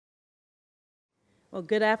Well,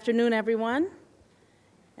 good afternoon, everyone.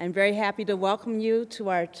 I'm very happy to welcome you to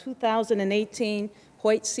our 2018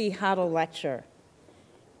 Hoyt C. Hottel Lecture.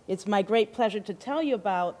 It's my great pleasure to tell you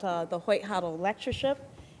about the Hoyt Hottel Lectureship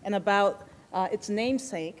and about its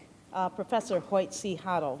namesake, Professor Hoyt C.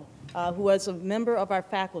 Hottel, who was a member of our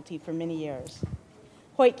faculty for many years.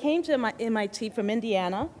 Hoyt came to MIT from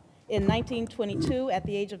Indiana in 1922 at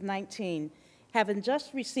the age of 19, having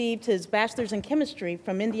just received his bachelor's in chemistry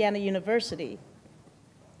from Indiana University.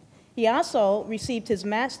 He also received his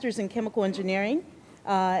master's in chemical engineering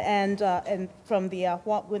and from the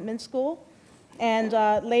Walt Whitman School, and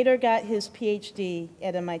later got his PhD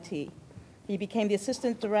at MIT. He became the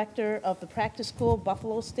assistant director of the practice school,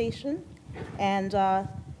 Buffalo Station, and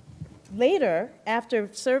later, after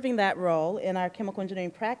serving that role in our chemical engineering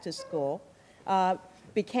practice school,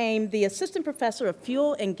 became the assistant professor of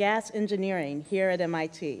fuel and gas engineering here at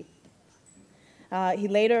MIT. He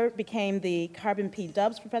later became the Carbon P.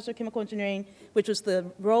 Dubs Professor of Chemical Engineering, which was the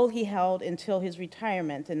role he held until his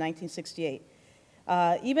retirement in 1968.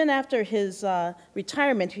 Even after his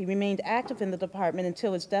retirement, he remained active in the department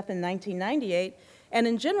until his death in 1998. And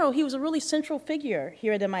in general, he was a really central figure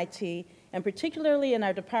here at MIT, and particularly in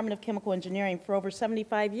our Department of Chemical Engineering for over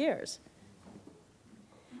 75 years.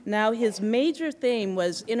 Now, his major theme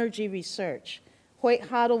was energy research. Hoyt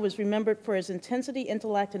Hottel was remembered for his intensity,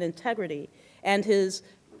 intellect, and integrity, and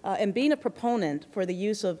being a proponent for the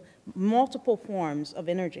use of multiple forms of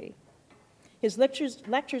energy. His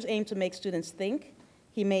lectures aimed to make students think.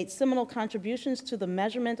 He made seminal contributions to the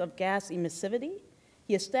measurement of gas emissivity.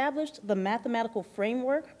 He established the mathematical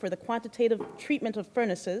framework for the quantitative treatment of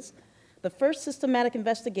furnaces, the first systematic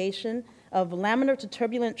investigation of laminar to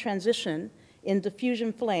turbulent transition in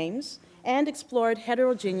diffusion flames, and explored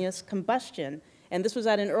heterogeneous combustion. And this was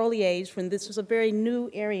at an early age when this was a very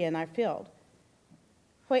new area in our field.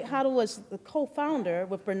 Hoyt Hottel was the co-founder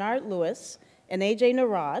with Bernard Lewis and A.J.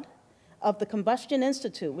 Narad of the Combustion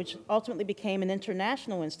Institute, which ultimately became an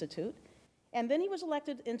international institute. And then he was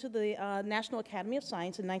elected into the National Academy of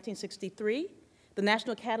Science in 1963, the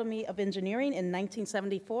National Academy of Engineering in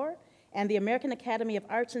 1974, and the American Academy of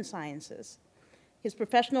Arts and Sciences. His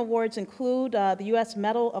professional awards include the U.S.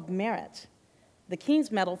 Medal of Merit, the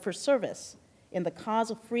King's Medal for Service in the Cause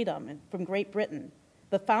of Freedom from Great Britain,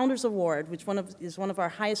 the Founders Award, which is one of our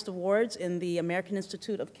highest awards in the American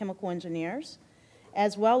Institute of Chemical Engineers,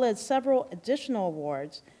 as well as several additional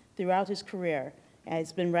awards throughout his career, and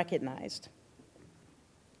has been recognized.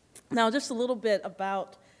 Now, just a little bit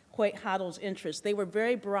about Hoyt Hottel's interests. They were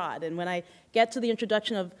very broad, and when I get to the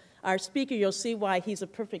introduction of our speaker, you'll see why he's a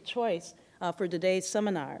perfect choice for today's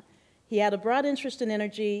seminar. He had a broad interest in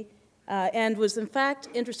energy and was, in fact,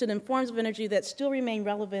 interested in forms of energy that still remain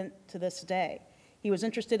relevant to this day. He was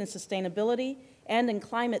interested in sustainability and in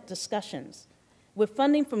climate discussions. With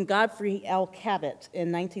funding from Godfrey L. Cabot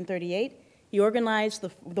in 1938, he organized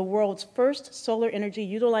the world's first solar energy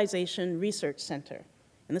utilization research center,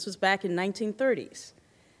 and this was back in 1930s.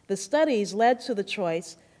 The studies led to the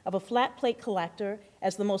choice of a flat plate collector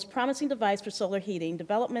as the most promising device for solar heating,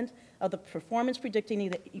 development of the performance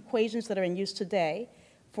predicting equations that are in use today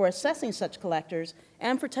for assessing such collectors,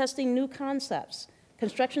 and for testing new concepts.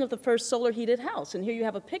 Construction of the first solar heated house, and here you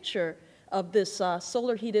have a picture of this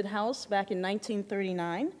solar heated house back in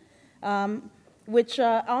 1939, which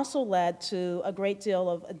also led to a great deal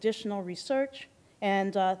of additional research,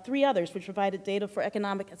 and 3 others which provided data for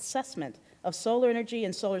economic assessment of solar energy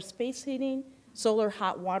and solar space heating, solar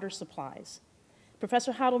hot water supplies.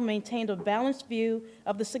 Professor Hottel maintained a balanced view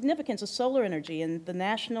of the significance of solar energy in the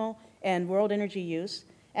national and world energy use,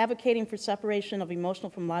 advocating for separation of emotional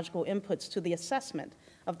from logical inputs to the assessment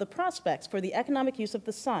of the prospects for the economic use of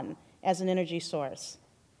the sun as an energy source.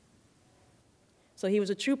 So he was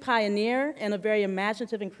a true pioneer and a very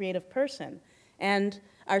imaginative and creative person. And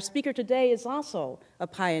our speaker today is also a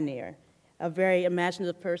pioneer, a very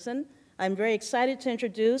imaginative person. I'm very excited to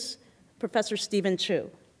introduce Professor Stephen Chu.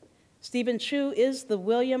 Stephen Chu is the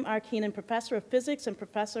William R. Kenan Professor of Physics and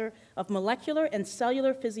Professor of Molecular and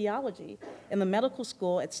Cellular Physiology in the Medical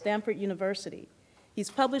School at Stanford University. He's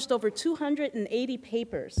published over 280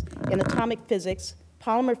 papers in atomic physics,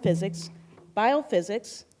 polymer physics,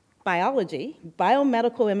 biophysics, biology,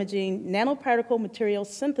 biomedical imaging, nanoparticle material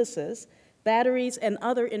synthesis, batteries, and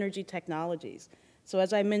other energy technologies. So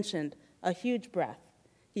as I mentioned, a huge breadth.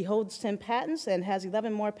 He holds 10 patents and has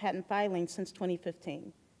 11 more patent filings since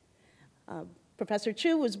 2015. Professor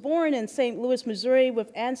Chu was born in St. Louis, Missouri,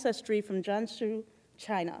 with ancestry from Jiangsu,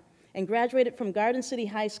 China, and graduated from Garden City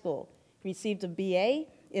High School. He received a BA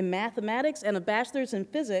in mathematics and a bachelor's in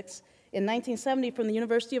physics in 1970 from the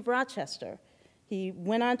University of Rochester. He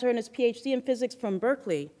went on to earn his PhD in physics from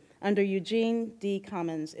Berkeley under Eugene D.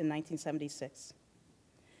 Commons in 1976.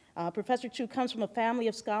 Professor Chu comes from a family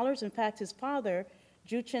of scholars. In fact, his father,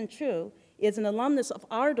 Ju-Chin Chu, is an alumnus of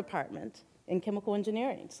our department in chemical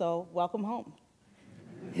engineering, so welcome home.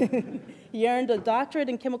 He earned a doctorate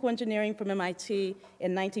in chemical engineering from MIT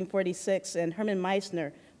in 1946, and Hermann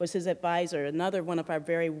Meissner was his advisor, another one of our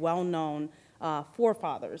very well-known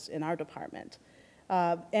forefathers in our department.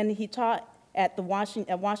 And he taught at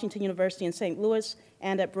Washington University in St. Louis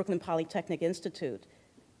and at Brooklyn Polytechnic Institute.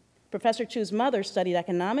 Professor Chu's mother studied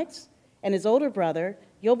economics, and his older brother,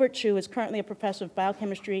 Gilbert Chu, is currently a professor of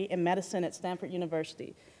biochemistry and medicine at Stanford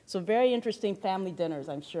University. So very interesting family dinners,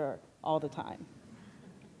 I'm sure, all the time.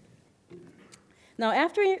 Now,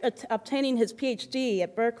 after obtaining his PhD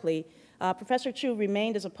at Berkeley, Professor Chu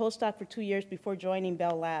remained as a postdoc for 2 years before joining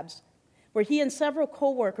Bell Labs, where he and several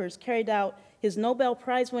co-workers carried out his Nobel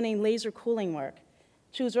Prize-winning laser cooling work.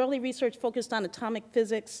 Chu's early research focused on atomic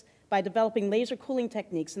physics by developing laser cooling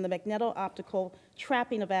techniques in the magneto-optical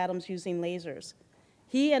trapping of atoms using lasers.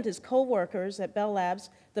 He and his co-workers at Bell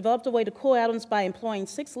Labs developed a way to cool atoms by employing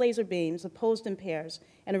 6 laser beams opposed in pairs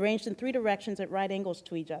and arranged in 3 directions at right angles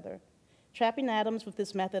to each other. Trapping atoms with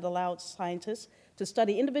this method allowed scientists to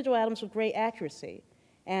study individual atoms with great accuracy.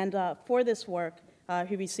 And for this work,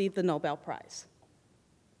 he received the Nobel Prize.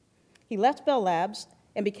 He left Bell Labs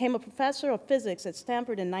and became a professor of physics at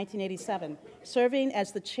Stanford in 1987, serving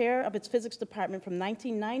as the chair of its physics department from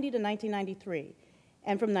 1990 to 1993,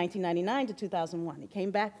 and from 1999 to 2001. He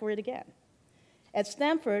came back for it again. At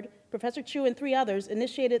Stanford, Professor Chu and 3 others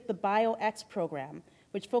initiated the BioX program,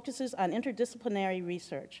 which focuses on interdisciplinary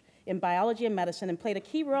research in biology and medicine and played a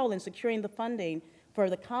key role in securing the funding for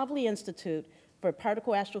the Kavli Institute for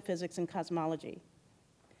Particle Astrophysics and Cosmology.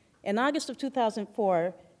 In August of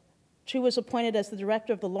 2004, Chu was appointed as the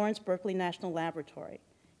director of the Lawrence Berkeley National Laboratory.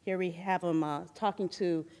 Here we have him talking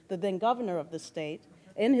to the then governor of the state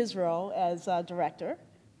in his role as director.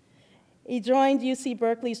 He joined UC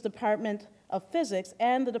Berkeley's Department of Physics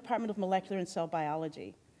and the Department of Molecular and Cell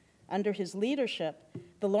Biology. Under his leadership,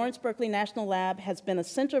 the Lawrence Berkeley National Lab has been a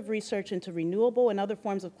center of research into renewable and other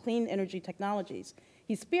forms of clean energy technologies.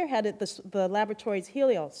 He spearheaded the laboratory's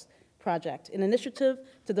Helios project, an initiative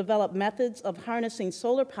to develop methods of harnessing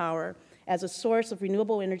solar power as a source of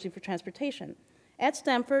renewable energy for transportation. At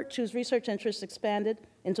Stanford, Chu's research interests expanded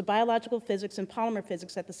into biological physics and polymer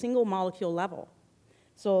physics at the single molecule level.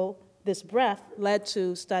 So this breadth led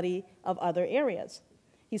to study of other areas.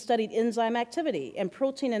 He studied enzyme activity and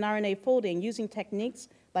protein and RNA folding using techniques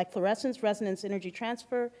like fluorescence, resonance energy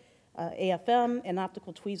transfer, AFM, and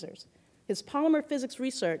optical tweezers. His polymer physics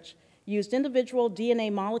research used individual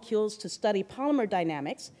DNA molecules to study polymer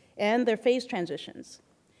dynamics and their phase transitions.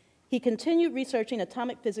 He continued researching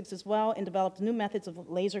atomic physics as well and developed new methods of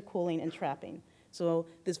laser cooling and trapping. So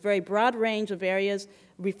this very broad range of areas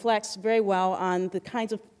reflects very well on the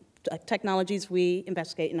kinds of technologies we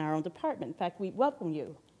investigate in our own department. In fact, we welcome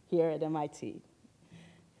you here at MIT.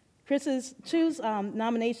 Chu's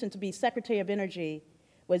nomination to be Secretary of Energy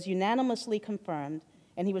was unanimously confirmed,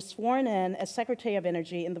 and he was sworn in as Secretary of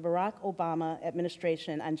Energy in the Barack Obama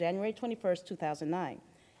administration on January 21st, 2009.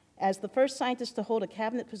 As the first scientist to hold a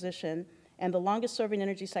cabinet position and the longest-serving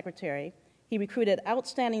energy secretary, he recruited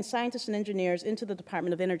outstanding scientists and engineers into the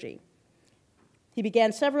Department of Energy. He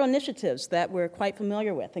began several initiatives that we're quite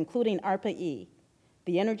familiar with, including ARPA-E,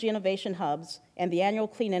 the Energy Innovation Hubs, and the annual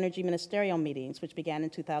Clean Energy Ministerial Meetings, which began in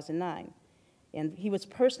 2009. And he was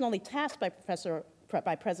personally tasked by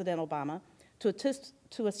President Obama to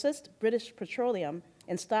assist British Petroleum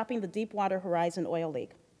in stopping the Deepwater Horizon oil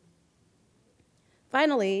leak.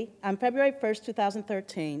 Finally, on February 1st,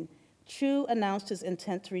 2013, Chu announced his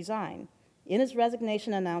intent to resign. In his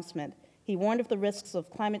resignation announcement, he warned of the risks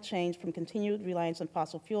of climate change from continued reliance on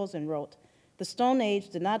fossil fuels and wrote, "The Stone Age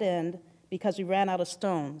did not end because we ran out of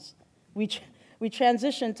stones. We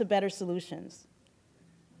transitioned to better solutions."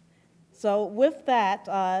 So with that,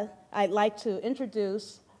 I'd like to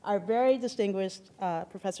introduce our very distinguished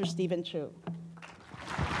Professor Stephen Chu.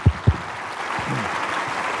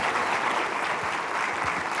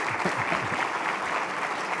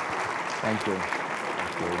 Thank you.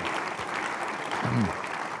 Thank you.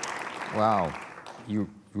 Wow, you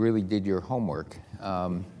really did your homework.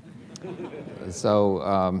 Let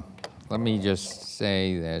me just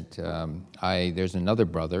say that there's another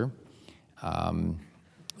brother. There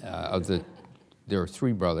are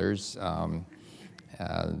 3 brothers.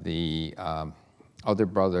 The other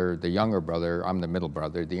brother, the younger brother, I'm the middle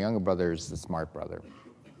brother. The younger brother is the smart brother.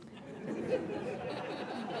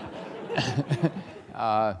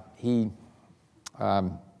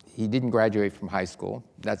 he didn't graduate from high school.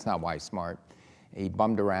 That's not why he's smart. He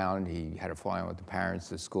bummed around. He had a falling out with the parents,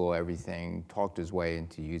 the school, everything, talked his way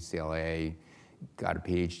into UCLA, got a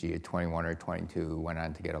PhD at 21 or 22, went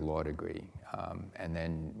on to get a law degree, and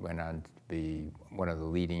then went on to be one of the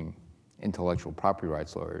leading intellectual property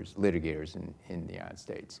rights lawyers, litigators in the United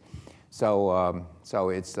States. So,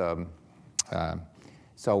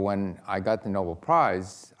 so when I got the Nobel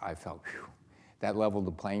Prize, I felt, whew, that leveled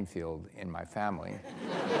the playing field in my family.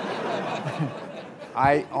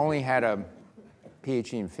 I only had a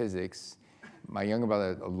PhD in physics. My younger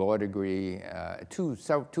brother, a law degree, two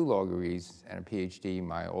law degrees and a PhD.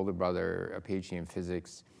 My older brother, a PhD in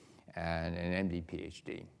physics and an MD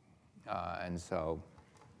PhD. And so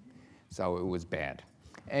it was bad.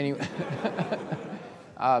 Anyway,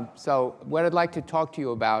 so what I'd like to talk to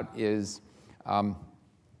you about is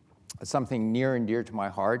something near and dear to my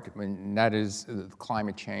heart, and that is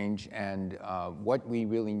climate change and what we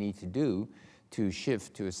really need to do to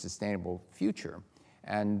shift to a sustainable future.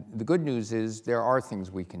 And the good news is there are things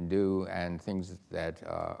we can do and things that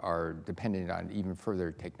are dependent on even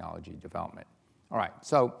further technology development. All right,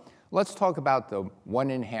 so let's talk about the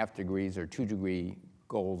 1.5 degrees or 2-degree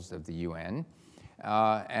goals of the UN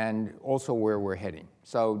and also where we're heading.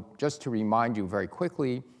 So just to remind you very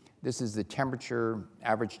quickly, this is the temperature,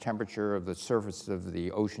 average temperature of the surface of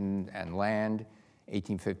the ocean and land,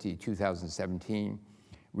 1850 to 2017.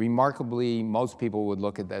 Remarkably, most people would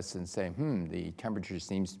look at this and say, the temperature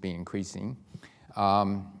seems to be increasing.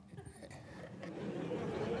 Why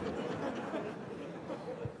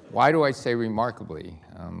do I say remarkably?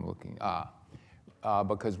 I'm looking,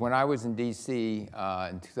 because when I was in DC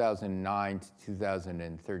in 2009 to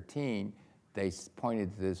 2013, they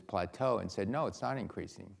pointed to this plateau and said, no, it's not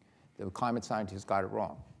increasing. The climate scientists got it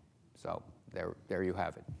wrong. So there you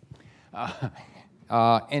have it.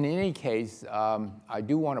 In any case, I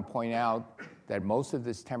do want to point out that most of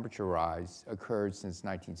this temperature rise occurred since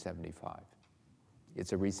 1975.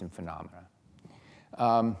 It's a recent phenomenon.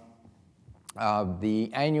 The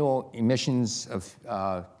annual emissions of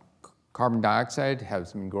carbon dioxide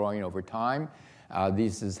has been growing over time.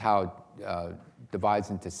 This is how it divides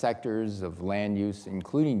into sectors of land use,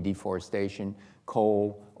 including deforestation,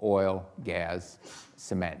 coal, oil, gas,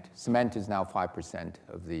 cement. Cement is now 5%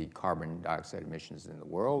 of the carbon dioxide emissions in the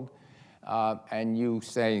world. And you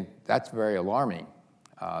say, that's very alarming.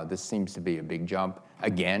 This seems to be a big jump,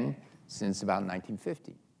 again, since about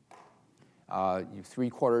 1950.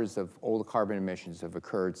 3/4 of all the carbon emissions have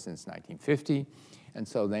occurred since 1950. And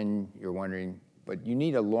so then you're wondering, but you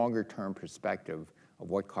need a longer-term perspective of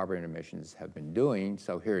what carbon emissions have been doing.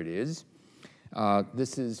 So here it is.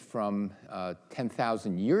 This is from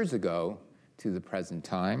 10,000 years ago to the present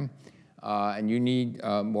time. And you need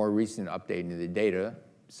a more recent update into the data.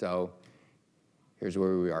 So here's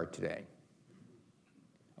where we are today.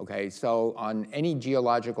 Okay, so on any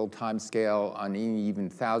geological time scale, on any even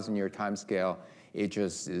 1,000-year time scale, it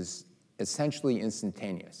just is essentially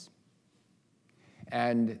instantaneous.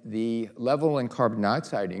 And the level in carbon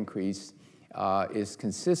dioxide increase is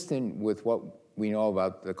consistent with what we know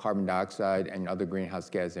about the carbon dioxide and other greenhouse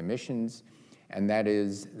gas emissions, and that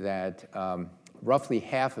is that roughly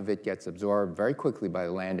half of it gets absorbed very quickly by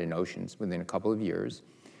the land and oceans within a couple of years,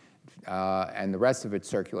 and the rest of it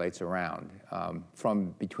circulates around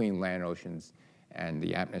from between land, oceans, and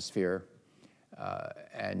the atmosphere.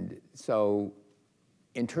 And so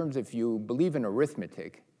in terms of if you believe in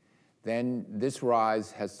arithmetic, then this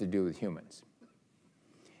rise has to do with humans.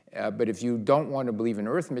 But if you don't want to believe in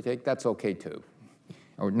arithmetic, that's okay too.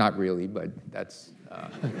 Or not really, but that's...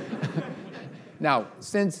 Now,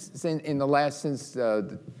 since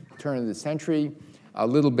the turn of the century, a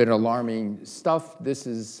little bit alarming stuff. This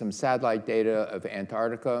is some satellite data of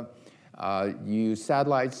Antarctica. You use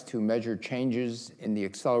satellites to measure changes in the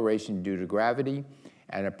acceleration due to gravity,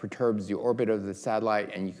 and it perturbs the orbit of the satellite,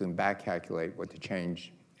 and you can back calculate what the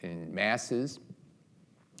change in mass is.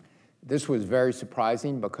 This was very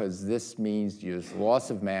surprising because this means just loss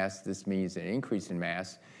of mass. This means an increase in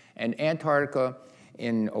mass. And Antarctica,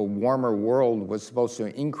 in a warmer world, was supposed to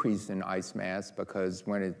increase in ice mass because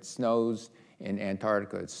when it snows in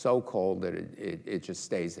Antarctica, it's so cold that it just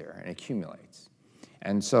stays there and accumulates.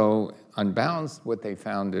 And so, on balance, what they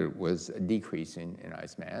found was a decrease in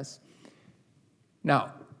ice mass.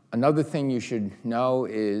 Now, another thing you should know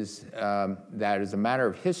is that as a matter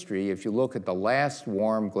of history, if you look at the last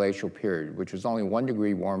warm glacial period, which was only 1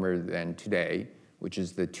 degree warmer than today, which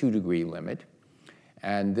is the 2-degree limit,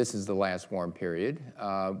 and this is the last warm period,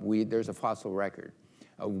 there's a fossil record.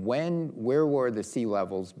 Where were the sea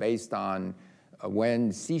levels based on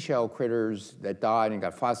when seashell critters that died and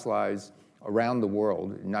got fossilized around the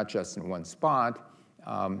world, not just in one spot,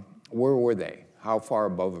 where were they? How far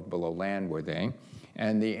above or below land were they?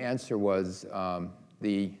 And the answer was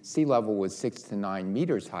the sea level was 6 to 9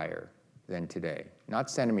 meters higher than today, not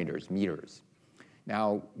centimeters, meters.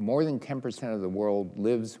 Now, more than 10% of the world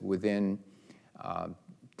lives within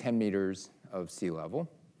 10 meters of sea level.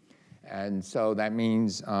 And so that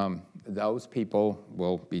means those people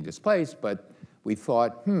will be displaced, but we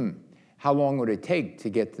thought, how long would it take to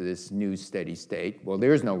get to this new steady state? Well,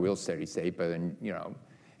 there is no real steady state, but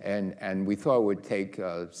and we thought it would take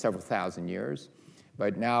several thousand years.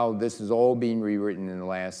 But now this is all being rewritten in the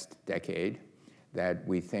last decade, that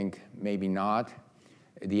we think maybe not.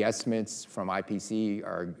 The estimates from IPC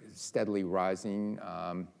are steadily rising,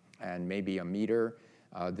 and maybe a meter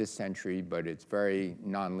this century, but it's very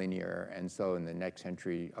nonlinear, and so in the next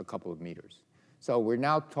century, a couple of meters. So we're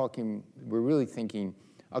now talking, we're really thinking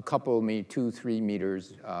a couple of 2-3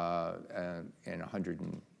 meters in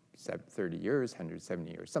 130 years,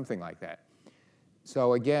 170 years, something like that.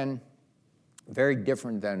 So again, very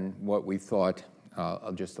different than what we thought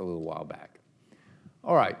just a little while back.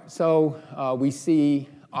 All right, so we see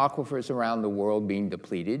aquifers around the world being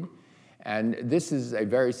depleted, and this is a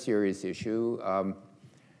very serious issue.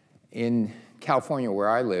 In California, where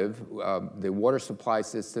I live, the water supply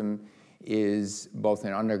system is both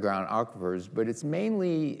in underground aquifers, but it's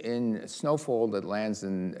mainly in snowfall that lands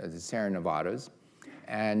in the Sierra Nevadas,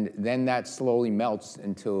 and then that slowly melts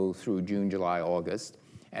until through June, July, August,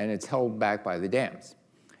 and it's held back by the dams.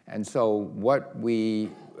 And so what we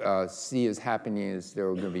see is happening is there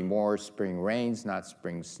are going to be more spring rains, not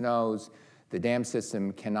spring snows. The dam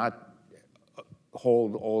system cannot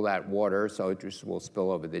hold all that water, so it just will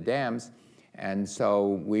spill over the dams. And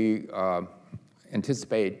so we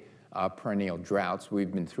anticipate perennial droughts.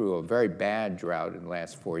 We've been through a very bad drought in the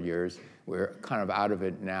last 4 years. We're kind of out of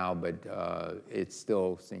it now, but it's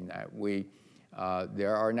still seeing that.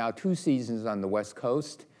 There are now 2 seasons on the West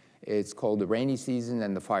Coast. It's called the rainy season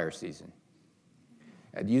and the fire season.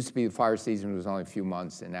 It used to be the fire season was only a few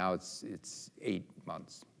months, and now it's 8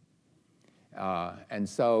 months. And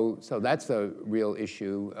so that's a real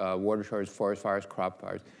issue. Water shortages, forest fires, crop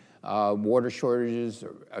fires. Water shortages,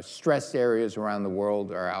 stressed areas around the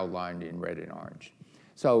world are outlined in red and orange.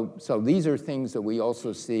 So these are things that we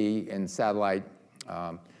also see in satellite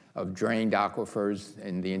of drained aquifers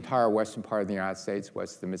in the entire western part of the United States,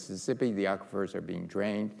 west of the Mississippi. The aquifers are being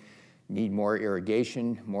drained, need more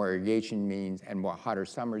irrigation. More irrigation means, and more hotter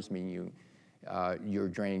summers mean you're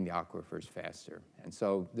draining the aquifers faster. And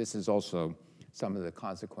so this is also some of the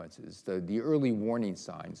consequences, the early warning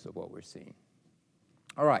signs of what we're seeing.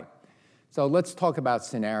 All right, so let's talk about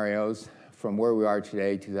scenarios from where we are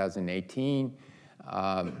today, 2018.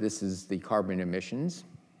 This is the carbon emissions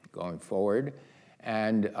going forward,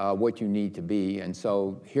 and what you need to be. And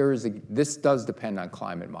so this does depend on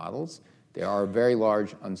climate models. There are very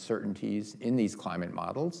large uncertainties in these climate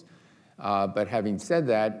models. But having said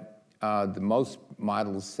that, the most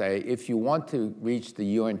models say if you want to reach the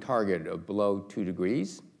UN target of below 2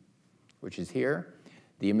 degrees, which is here,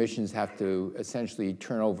 the emissions have to essentially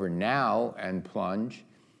turn over now and plunge.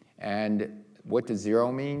 And what does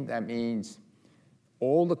zero mean? That means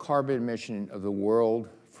all the carbon emission of the world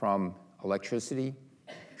from electricity,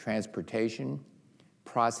 transportation,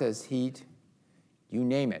 processed heat, you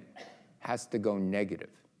name it, has to go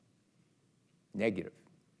negative. Negative.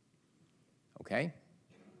 Okay?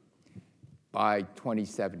 By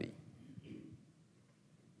 2070.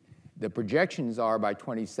 The projections are by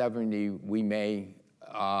 2070 we may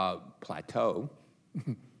plateau.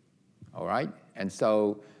 All right? And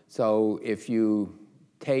so if you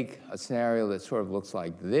take a scenario that sort of looks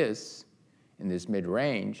like this, in this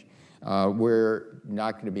mid-range, we're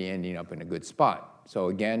not going to be ending up in a good spot. So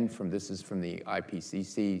again, this is from the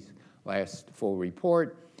IPCC's last full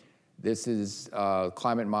report. This is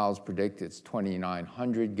climate models predict it's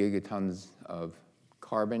 2,900 gigatons of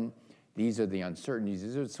carbon. These are the uncertainties.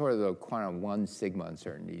 These are sort of the quantum 1 sigma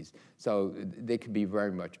uncertainties. So they could be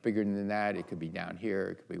very much bigger than that. It could be down here.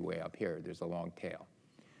 It could be way up here. There's a long tail.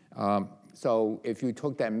 So if you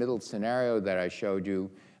took that middle scenario that I showed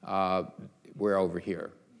you, we're over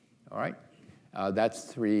here. All right?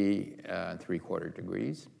 That's 3¾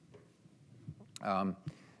 degrees.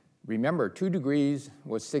 Remember, 2 degrees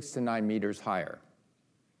was 6 to 9 meters higher.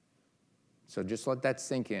 So just let that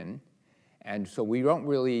sink in. And so we don't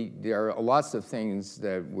really, there are lots of things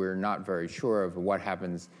that we're not very sure of what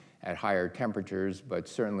happens at higher temperatures, but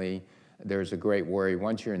certainly there's a great worry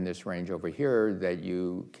once you're in this range over here that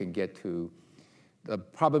you can get to the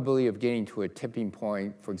probability of getting to a tipping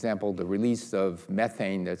point, for example, the release of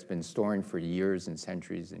methane that's been storing for years and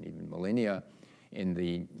centuries and even millennia in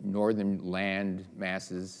the northern land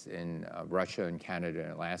masses in Russia and Canada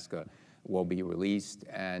and Alaska will be released,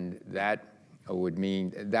 and that would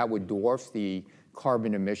mean that would dwarf the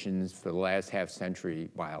carbon emissions for the last half century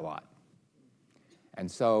by a lot. And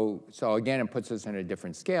so again, it puts us in a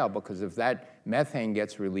different scale, because if that methane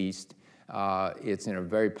gets released, it's in a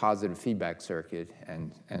very positive feedback circuit,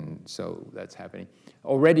 and so that's happening.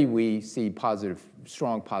 Already we see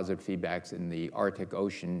strong positive feedbacks in the Arctic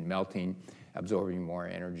Ocean melting, absorbing more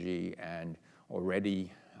energy, and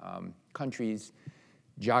already countries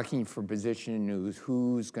jockeying for position,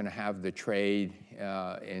 who's going to have the trade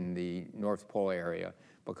in the North Pole area,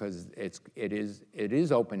 because it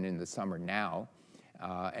is open in the summer now,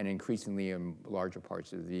 and increasingly in larger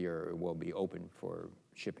parts of the year it will be open for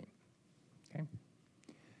shipping.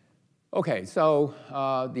 Okay, so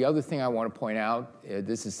the other thing I want to point out,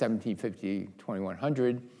 this is 1750,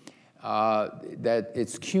 2100, that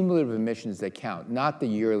it's cumulative emissions that count, not the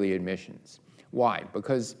yearly emissions. Why?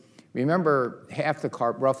 Because remember,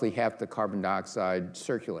 roughly half the carbon dioxide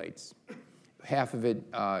circulates. Half of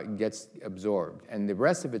it gets absorbed, and the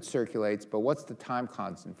rest of it circulates, but what's the time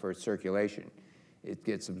constant for circulation? It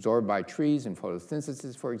gets absorbed by trees in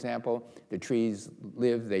photosynthesis, for example. The trees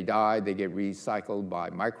live, they die, they get recycled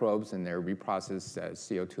by microbes, and they're reprocessed as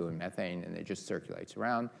CO2 and methane, and it just circulates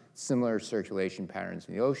around. Similar circulation patterns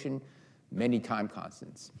in the ocean, many time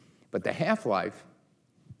constants. But the half-life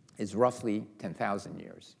is roughly 10,000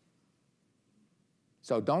 years.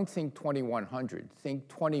 So don't think 2100, think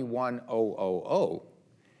 21000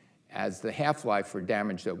 as the half-life for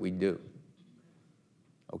damage that we do,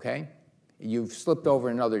 okay? You've slipped over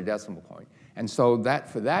another decimal point. And so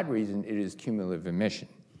for that reason, it is cumulative emission.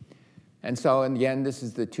 And so, and again, this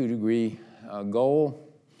is the 2-degree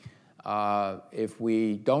goal. If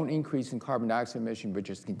we don't increase in carbon dioxide emission, but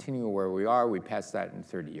just continue where we are, we pass that in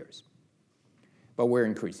 30 years. But we're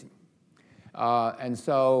increasing. And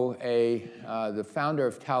so the founder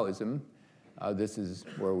of Taoism, this is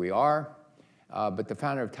where we are, but the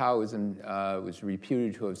founder of Taoism was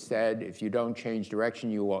reputed to have said, if you don't change direction,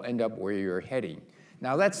 you will end up where you're heading.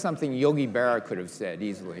 Now, that's something Yogi Berra could have said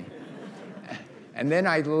easily. And then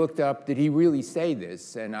I looked up, did he really say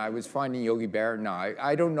this? And I was finding Yogi Berra, no,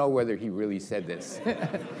 I don't know whether he really said this.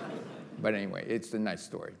 But anyway, it's a nice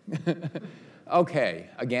story. Okay,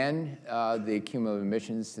 again, the cumulative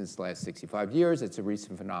emissions since the last 65 years, it's a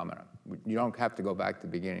recent phenomenon. You don't have to go back to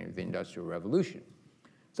the beginning of the Industrial Revolution.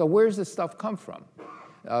 So where does this stuff come from?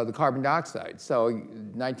 The carbon dioxide. So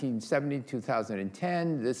 1970,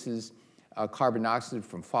 2010, this is carbon dioxide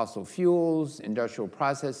from fossil fuels, industrial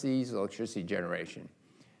processes, electricity generation.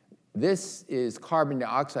 This is carbon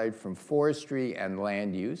dioxide from forestry and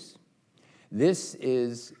land use. This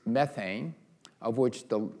is methane, of which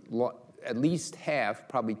at least half,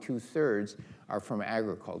 probably 2/3, are from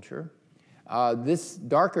agriculture. This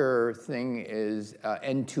darker thing is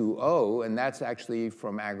N2O, and that's actually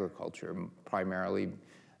from agriculture, primarily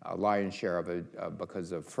a lion's share of it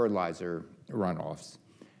because of fertilizer runoffs.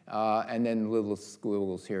 And then little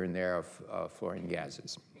squiggles here and there of fluorine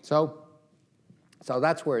gases. So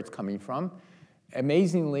that's where it's coming from.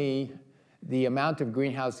 Amazingly, the amount of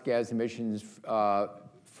greenhouse gas emissions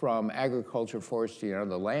from agriculture, forestry, and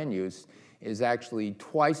other land use is actually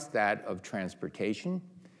twice that of transportation,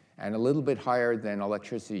 and a little bit higher than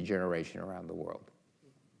electricity generation around the world.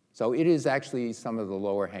 So it is actually some of the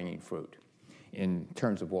lower hanging fruit in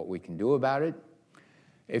terms of what we can do about it.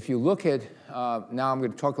 If you look at, now I'm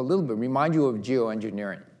going to talk a little bit, remind you of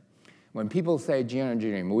geoengineering. When people say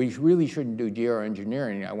geoengineering, we really shouldn't do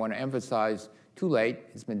geoengineering, I want to emphasize, too late,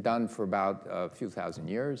 it's been done for about a few thousand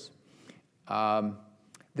years.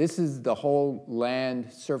 This is the whole land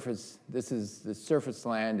surface. This is the surface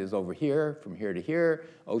land is over here, from here to here.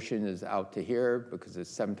 Ocean is out to here because there's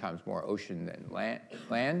 7 times more ocean than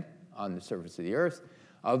land on the surface of the Earth.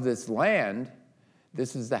 Of this land,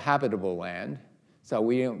 this is the habitable land. So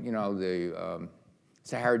we don't, the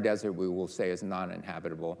Sahara Desert we will say is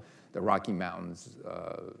non-inhabitable. The Rocky Mountains,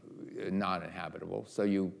 non-inhabitable. So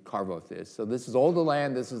you carve off this. So this is all the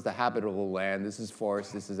land. This is the habitable land. This is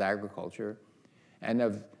forest. This is agriculture.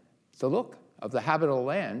 And so look, of the habitable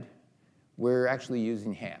land, we're actually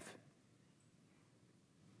using half.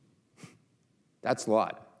 That's a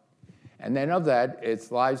lot. And then of that,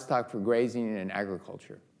 it's livestock for grazing and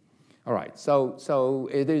agriculture. All right, so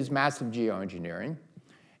it is massive geoengineering.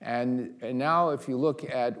 And now if you look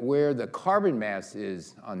at where the carbon mass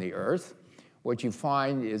is on the Earth, what you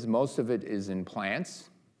find is most of it is in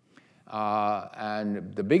plants.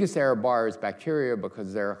 And the biggest error bar is bacteria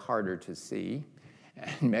because they're harder to see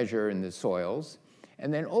and measure in the soils.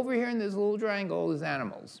 And then over here in this little triangle is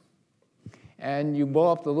animals. And you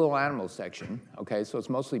blow up the little animal section, okay? So it's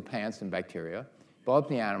mostly plants and bacteria. Blow up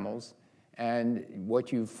the animals, and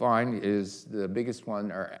what you find is the biggest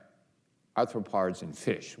one are arthropods and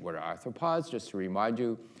fish. What are arthropods? Just to remind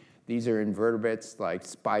you, these are invertebrates like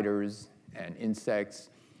spiders and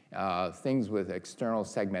insects, things with external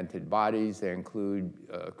segmented bodies. They include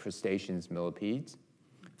crustaceans, millipedes.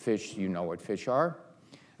 Fish, you know what fish are.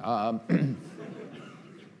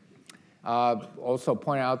 Also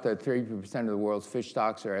point out that 30% of the world's fish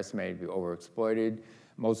stocks are estimated to be overexploited.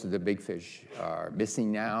 Most of the big fish are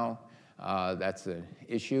missing now. That's an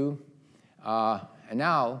issue. And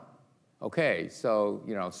now, okay, so,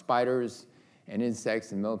 you know, spiders and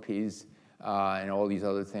insects and millipedes and all these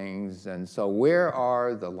other things. And so where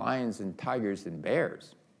are the lions and tigers and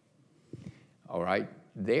bears? All right,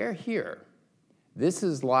 they're here. This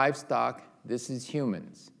is livestock. This is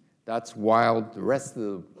humans. That's wild, the rest of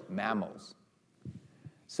the mammals.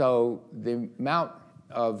 So the amount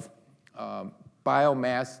of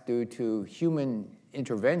biomass due to human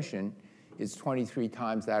intervention is 23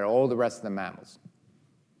 times that of all the rest of the mammals.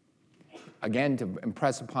 Again, to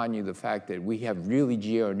impress upon you the fact that we have really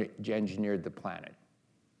geoengineered the planet.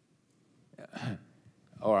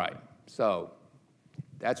 All right, so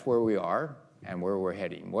that's where we are and where we're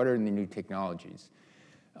heading. What are the new technologies?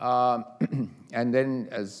 And then,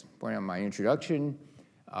 as pointed out in my introduction,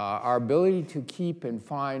 our ability to keep and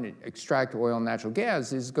find and extract oil and natural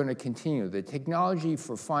gas is going to continue. The technology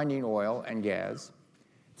for finding oil and gas,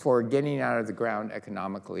 for getting out of the ground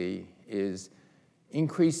economically, is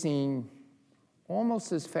increasing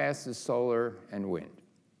almost as fast as solar and wind.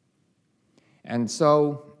 And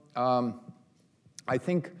so I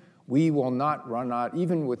think we will not run out,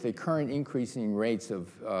 even with the current increasing rates of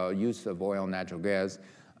use of oil and natural gas,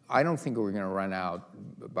 I don't think we're going to run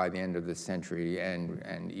out by the end of this century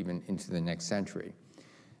and even into the next century.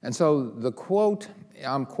 And so the quote,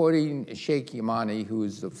 I'm quoting Sheikh Yamani, who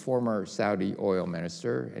is the former Saudi oil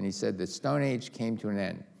minister, and he said, "The Stone Age came to an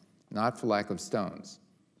end, not for lack of stones,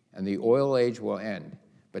 and the oil age will end,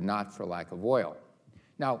 but not for lack of oil."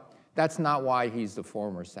 Now, that's not why he's the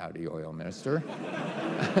former Saudi oil minister.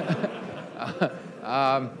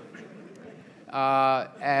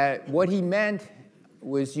 What he meant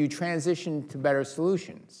was you transition to better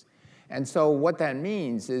solutions. And so what that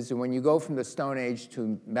means is that when you go from the Stone Age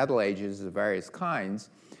to Metal Ages of various kinds,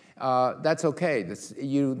 that's okay.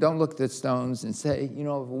 You don't look at the stones and say, you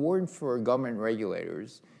know, if it weren't for government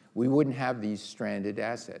regulators, we wouldn't have these stranded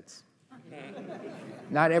assets.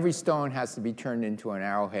 Not every stone has to be turned into an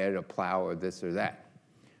arrowhead, a plow, or this or that.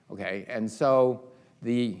 Okay, and so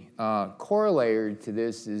the corollary to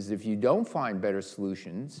this is if you don't find better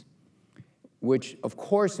solutions, which of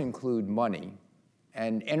course include money,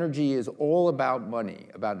 and energy is all about money,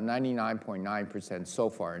 about 99.9% so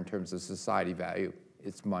far in terms of society value,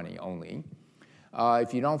 it's money only.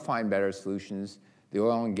 If you don't find better solutions, the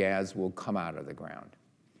oil and gas will come out of the ground.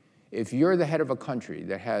 If you're the head of a country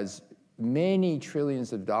that has many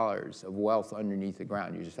trillions of dollars of wealth underneath the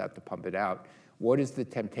ground, you just have to pump it out, what is the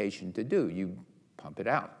temptation to do? You pump it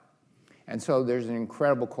out. And so there's an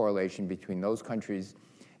incredible correlation between those countries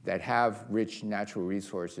that have rich natural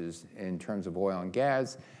resources in terms of oil and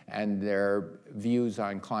gas and their views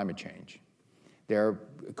on climate change. There are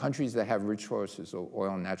countries that have rich sources of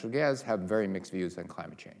oil and natural gas have very mixed views on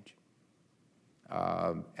climate change.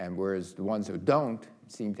 And whereas the ones who don't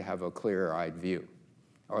seem to have a clear-eyed view,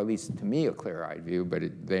 or at least to me a clear-eyed view, but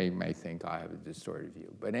they may think I have a distorted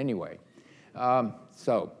view. But anyway,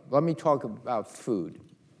 so let me talk about food,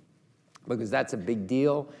 because that's a big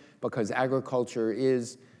deal, because agriculture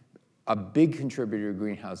is a big contributor to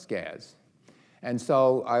greenhouse gas. And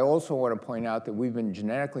so I also want to point out that we've been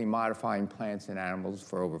genetically modifying plants and animals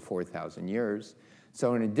for over 4,000 years.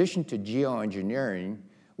 So in addition to geoengineering,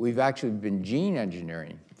 we've actually been gene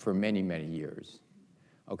engineering for many, many years,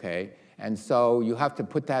 okay? And so you have to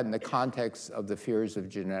put that in the context of the fears of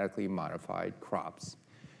genetically modified crops.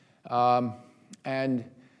 And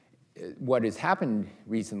what has happened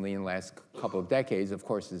recently in the last couple of decades, of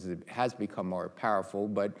course, is it has become more powerful,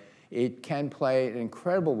 but it can play an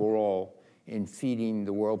incredible role in feeding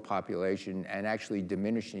the world population and actually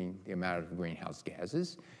diminishing the amount of greenhouse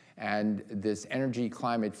gases. And this energy,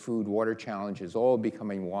 climate, food, water challenge is all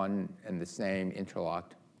becoming one and the same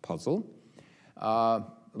interlocked puzzle.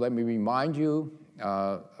 Let me remind you,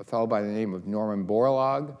 a fellow by the name of Norman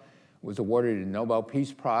Borlaug was awarded a Nobel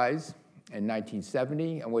Peace Prize in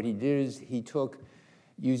 1970, and what he did is he took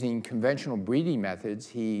using conventional breeding methods,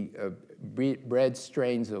 he bred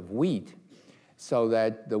strains of wheat so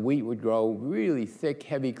that the wheat would grow really thick,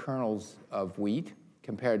 heavy kernels of wheat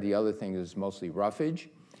compared to the other things, it was mostly roughage.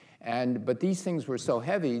 But these things were so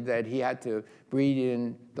heavy that he had to breed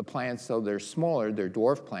in the plants so they're smaller, they're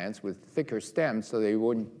dwarf plants with thicker stems so they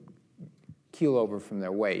wouldn't keel over from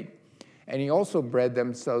their weight. And he also bred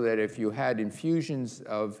them so that if you had infusions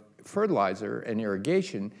of fertilizer and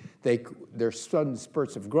irrigation, their sudden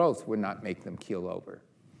spurts of growth would not make them keel over.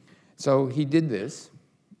 So he did this,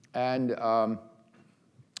 and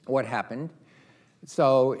what happened?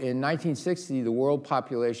 So in 1960, the world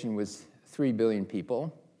population was 3 billion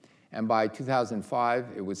people. And by 2005,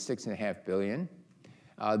 it was 6.5 billion.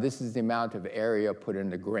 This is the amount of area put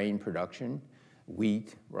into grain production,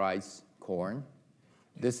 wheat, rice, corn.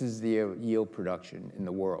 This is the yield production in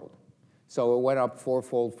the world. So it went up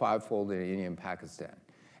 4-fold, 5-fold in India and Pakistan.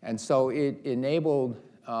 And so it enabled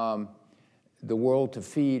the world to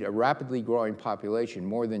feed a rapidly growing population,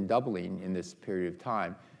 more than doubling in this period of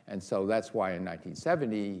time. And so that's why in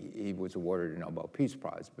 1970, he was awarded a Nobel Peace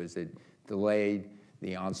Prize, because it delayed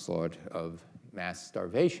the onslaught of mass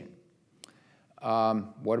starvation.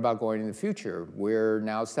 What about going in the future? We're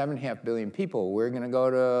now 7.5 billion people. We're going to go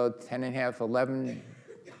to 10.5, 11,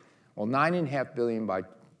 well, 9.5 billion by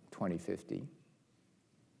 2050,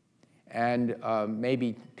 and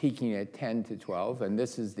maybe peaking at 10 to 12. And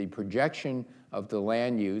this is the projection of the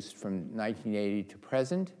land use from 1980 to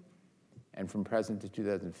present, and from present to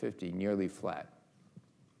 2050, nearly flat.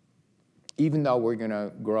 Even though we're going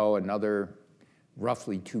to grow another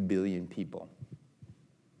roughly 2 billion people,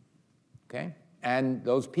 okay? And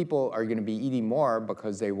those people are going to be eating more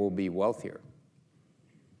because they will be wealthier,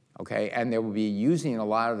 okay? And they will be using a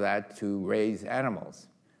lot of that to raise animals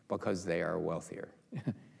because they are wealthier.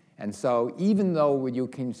 And so even though you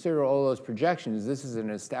consider all those projections, this is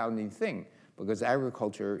an astounding thing because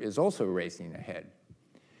agriculture is also racing ahead.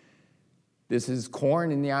 This is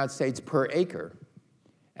corn in the United States per acre.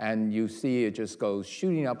 And you see it just goes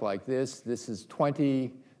shooting up like this. This is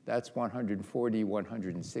 20, that's 140,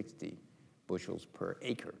 160 bushels per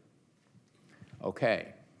acre.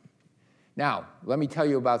 Okay. Now, let me tell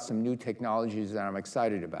you about some new technologies that I'm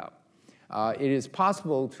excited about. It is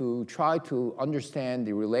possible to try to understand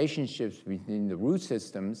the relationships between the root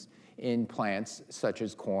systems in plants such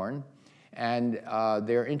as corn and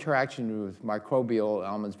their interaction with microbial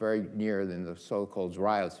elements very near in the so-called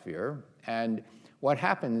rhizosphere. And what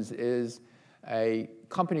happens is a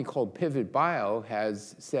company called Pivot Bio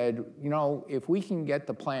has said, you know, if we can get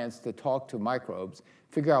the plants to talk to microbes,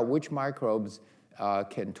 figure out which microbes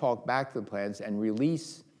can talk back to the plants and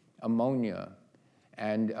release ammonia,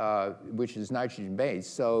 and which is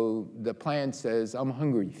nitrogen-based. So the plant says, I'm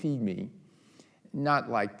hungry, feed me. Not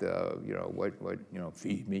like the, you know,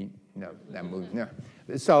 feed me, you know, that movie. No.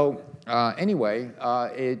 So anyway,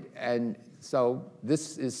 so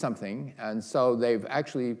this is something, and so they've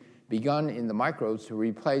actually begun in the microbes to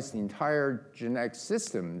replace the entire genetic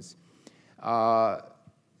systems,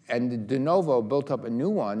 and the de novo built up a new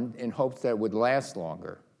one in hopes that it would last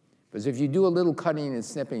longer. Because if you do a little cutting and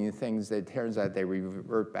snipping of things, it turns out they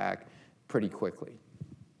revert back pretty quickly.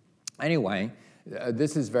 Anyway,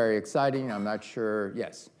 this is very exciting. I'm not sure,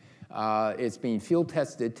 yes. It's being field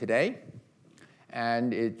tested today,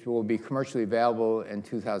 and it will be commercially available in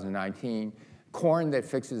 2019. Corn that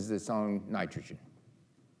fixes its own nitrogen.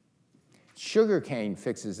 Sugarcane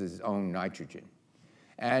fixes its own nitrogen.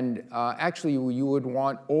 And actually, you would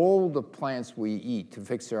want all the plants we eat to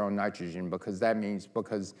fix their own nitrogen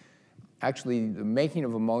because actually the making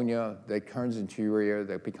of ammonia that turns into urea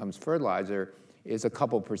that becomes fertilizer is a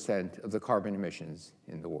couple % of the carbon emissions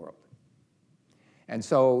in the world. And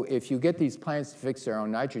so if you get these plants to fix their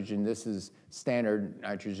own nitrogen, this is standard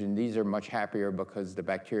nitrogen. These are much happier because the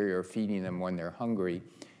bacteria are feeding them when they're hungry,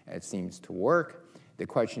 and it seems to work. The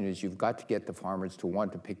question is you've got to get the farmers to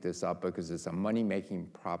want to pick this up because it's a money-making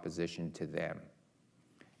proposition to them.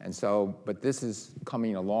 And so, but this is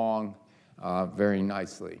coming along very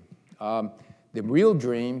nicely. The real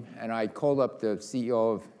dream, and I called up the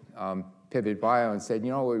CEO of Pivot Bio and said,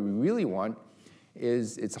 you know, what we really want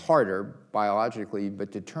is, it's harder biologically,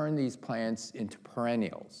 but to turn these plants into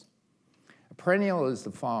perennials. A perennial is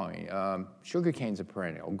the following. Sugarcane's a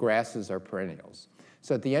perennial. Grasses are perennials.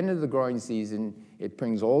 So at the end of the growing season, it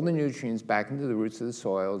brings all the nutrients back into the roots of the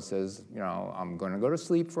soil. It says, you know, I'm going to go to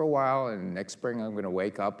sleep for a while, and next spring I'm going to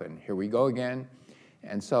wake up, and here we go again.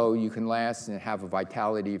 And so you can last and have a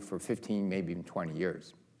vitality for 15, maybe even 20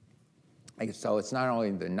 years. So it's not only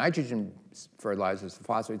the nitrogen fertilizers, the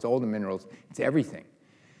phosphates, all the minerals, it's everything.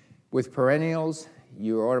 With perennials,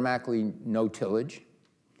 you're automatically no tillage.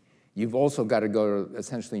 You've also got to go to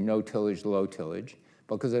essentially no tillage, low tillage,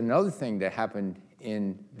 because another thing that happened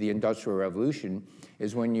in the Industrial Revolution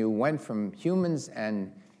is when you went from humans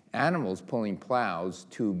and animals pulling plows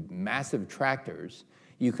to massive tractors,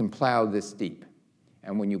 you can plow this deep.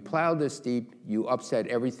 And when you plow this deep, you upset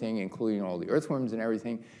everything, including all the earthworms and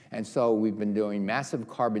everything. And so we've been doing massive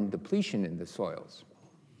carbon depletion in the soils.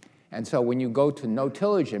 And so when you go to no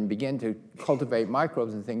tillage and begin to cultivate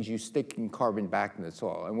microbes and things, you stick in carbon back in the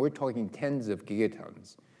soil. And we're talking tens of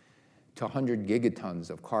gigatons to 100 gigatons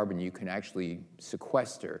of carbon you can actually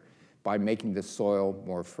sequester by making the soil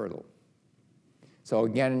more fertile. So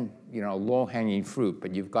again, you know, low-hanging fruit,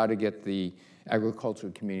 but you've got to get the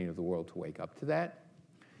agricultural community of the world to wake up to that.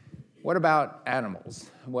 What about animals?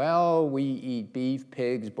 Well, we eat beef,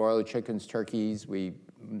 pigs, broiler chickens, turkeys, a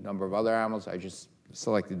number of other animals. I just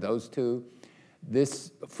selected those two.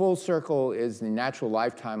 This full circle is the natural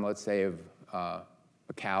lifetime, let's say, of a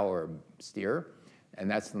cow or a steer, and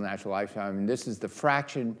that's the natural lifetime. And this is the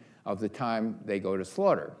fraction of the time they go to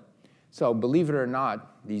slaughter. So believe it or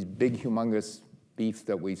not, these big, humongous beef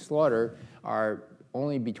that we slaughter are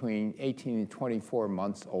only between 18 and 24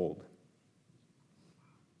 months old.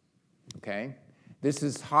 Okay? This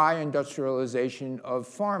is high industrialization of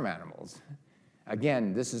farm animals.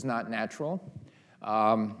 Again, this is not natural.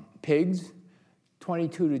 Pigs,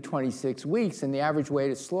 22 to 26 weeks, and the average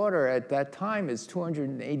weight of slaughter at that time is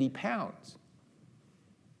 280 pounds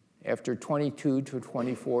after 22 to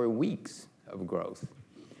 24 weeks of growth.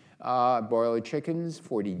 Broiler chickens,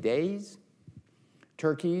 40 days.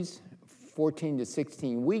 Turkeys, 14 to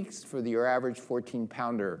 16 weeks for your average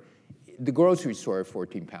 14-pounder. The grocery store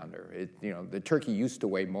 14-pounder. You know, the turkey used to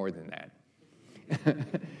weigh more than that.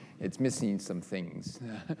 It's missing some things.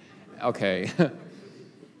 Okay.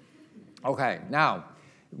 Okay, now,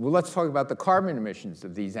 well, let's talk about the carbon emissions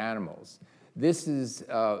of these animals. This is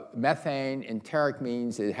methane. Enteric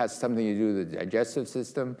means it has something to do with the digestive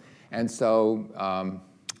system. And so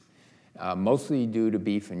mostly due to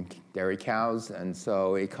beef and dairy cows. And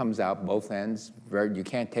so it comes out both ends. You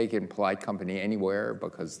can't take it in polite company anywhere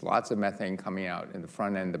because lots of methane coming out in the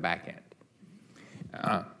front end and the back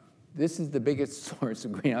end. This is the biggest source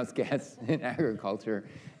of greenhouse gas in agriculture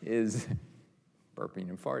is burping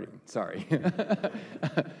and farting, sorry.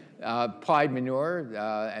 Applied manure,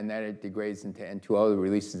 and then it degrades into N2O,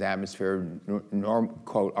 releases the atmosphere,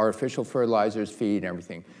 quote, artificial fertilizers, feed, and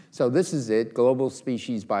everything. So this is it, global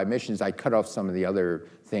species by emissions. I cut off some of the other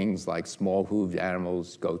things like small hooved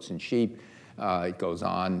animals, goats and sheep. It goes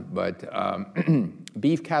on, but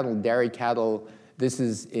beef cattle, dairy cattle, this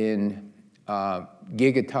is in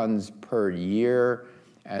gigatons per year.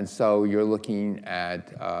 And so you're looking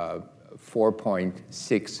at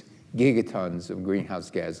 4.6 gigatons of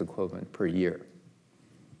greenhouse gas equivalent per year.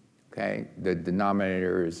 Okay, the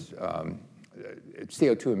denominator is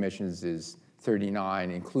CO2 emissions is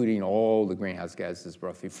 39, including all the greenhouse gases,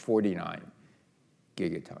 roughly 49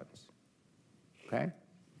 gigatons. Okay,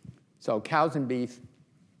 so cows and beef,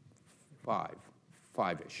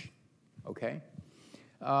 five-ish. Okay,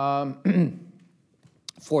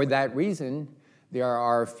 for that reason, there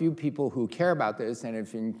are a few people who care about this, and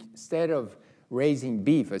if instead of raising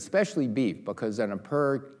beef, especially beef, because on a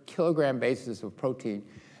per kilogram basis of protein,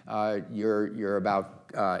 you're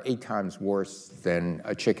about 8 times worse than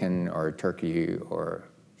a chicken or a turkey or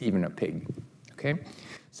even a pig. Okay,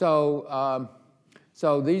 so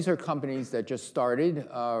so these are companies that just started,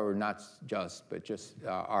 or not just, but just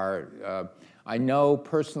are. I know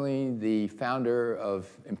personally the founder of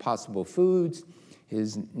Impossible Foods.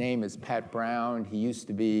 His name is Pat Brown. He used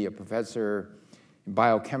to be a professor in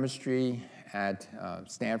biochemistry at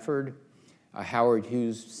Stanford, a Howard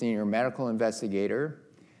Hughes senior medical investigator.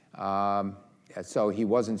 So he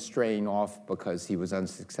wasn't straying off because he was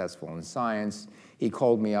unsuccessful in science. He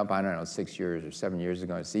called me up, I don't know, 6 years or 7 years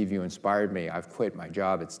ago, and said, "Steve, you inspired me. I've quit my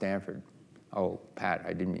job at Stanford." Oh, Pat,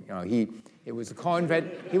 I didn't, you know, he was a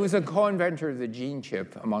co-inventor of the gene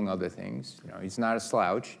chip, among other things. You know, he's not a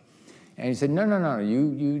slouch. And he said, no,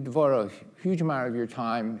 you devote a huge amount of your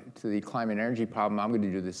time to the climate and energy problem. I'm going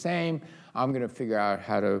to do the same. I'm going to figure out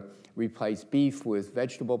how to replace beef with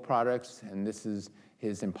vegetable products, and this is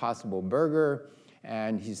his Impossible Burger.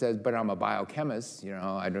 And he says, but I'm a biochemist, you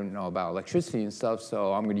know, I don't know about electricity and stuff,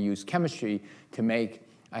 so I'm going to use chemistry to make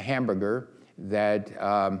a hamburger that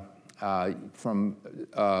from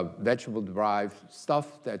vegetable-derived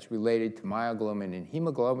stuff that's related to myoglobin and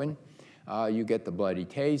hemoglobin. You get the bloody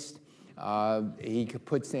taste. He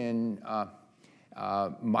puts in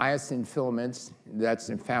Myosin filaments,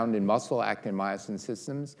 that's found in muscle actin-myosin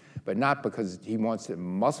systems, but not because he wants a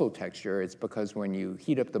muscle texture. It's because when you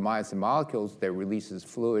heat up the myosin molecules, there releases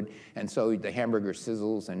fluid, and so the hamburger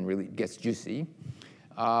sizzles and really gets juicy.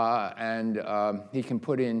 He can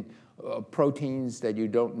put in proteins that you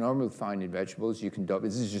don't normally find in vegetables. You can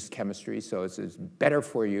this is just chemistry, so it's better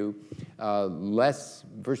for you. Less,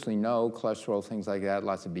 virtually no cholesterol, things like that,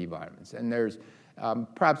 lots of B vitamins. And there's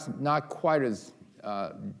perhaps not quite as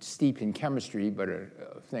steep in chemistry, but a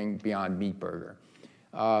thing beyond meat burger.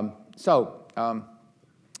 In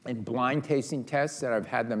blind tasting tests that I've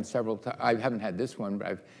had them several times, I haven't had this one, but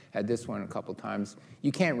I've had this one a couple times,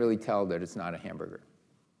 you can't really tell that it's not a hamburger,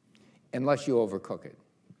 unless you overcook it.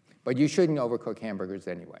 But you shouldn't overcook hamburgers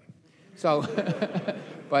anyway. So,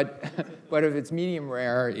 but if it's medium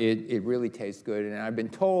rare, it really tastes good. And I've been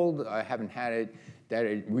told, I haven't had it, that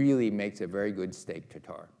it really makes a very good steak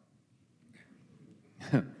tartare.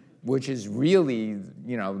 Which is really,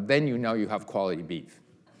 then you know you have quality beef.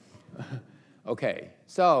 Okay,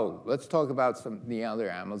 so let's talk about some of the other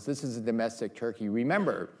animals. This is a domestic turkey.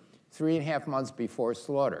 Remember, 3.5 months before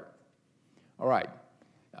slaughter. All right,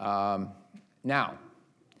 now,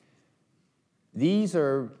 these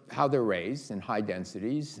are how they're raised in high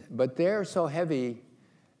densities, but they're so heavy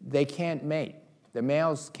they can't mate. The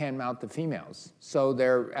males can't mount the females, so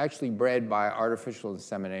they're actually bred by artificial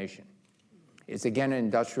insemination. It's, again, an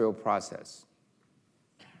industrial process,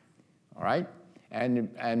 all right?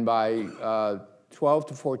 And by 12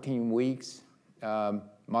 to 14 weeks, 3.5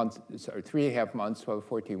 months, 12 to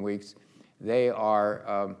 14 weeks, they're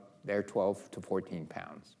 12 to 14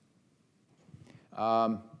 pounds.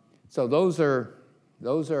 So those are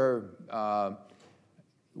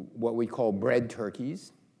what we call bred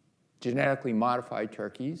turkeys, genetically modified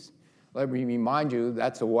turkeys. Let me remind you,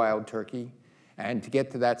 that's a wild turkey. And to get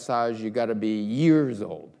to that size, you've got to be years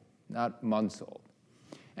old, not months old.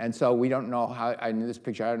 And so we don't know how, in this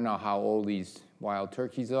picture, I don't know how old these wild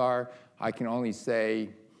turkeys are. I can only say,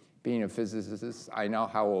 being a physicist, I know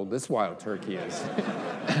how old this wild turkey is.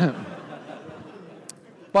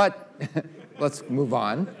 But let's move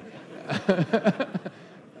on.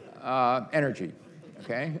 Energy,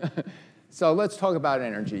 okay? So let's talk about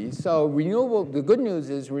energy. So the good news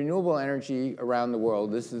is renewable energy around the world,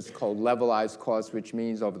 this is called levelized cost, which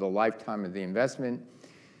means over the lifetime of the investment,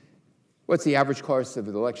 what's the average cost of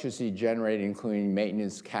the electricity generated, including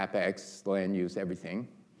maintenance, CapEx, land use, everything.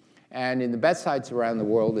 And in the best sites around the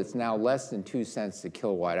world, it's now less than 2 cents a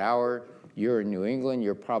kilowatt hour. You're in New England,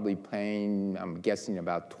 you're probably paying, I'm guessing,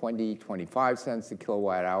 about 20, 25 cents a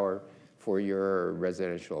kilowatt hour for your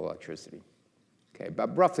residential electricity. Okay,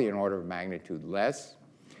 but roughly an order of magnitude less.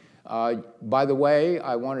 By the way,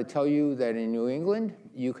 I want to tell you that in New England,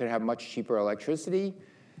 you could have much cheaper electricity,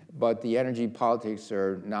 but the energy politics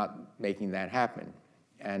are not making that happen.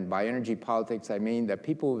 And by energy politics, I mean that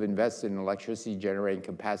people who've invested in electricity generating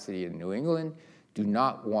capacity in New England do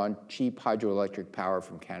not want cheap hydroelectric power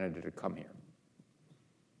from Canada to come here.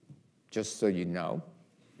 Just so you know.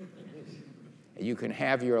 You can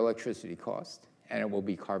have your electricity cost, and it will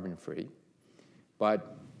be carbon-free.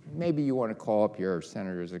 But maybe you want to call up your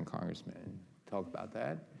senators and congressmen and talk about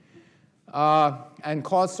that. And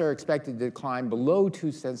costs are expected to decline below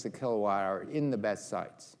 2 cents a kilowatt hour in the best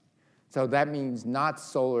sites. So that means not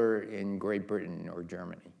solar in Great Britain or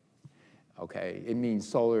Germany. Okay, it means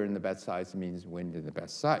solar in the best sites, it means wind in the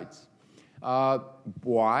best sites.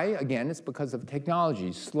 Why? Again, it's because of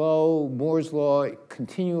technology. Slow, Moore's law,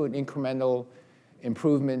 continued incremental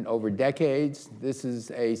improvement over decades. This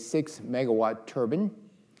is a 6 megawatt turbine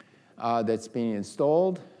that's being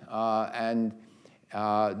installed, and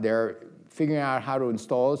they're figuring out how to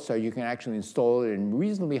install it so you can actually install it in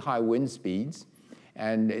reasonably high wind speeds,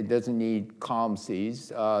 and it doesn't need calm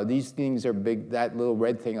seas. These things are big. That little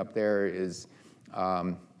red thing up there is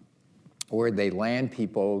where they land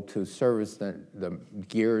people to service the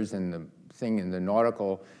gears and the thing in the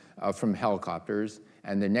nautical from helicopters.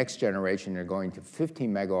 And the next generation, they're going to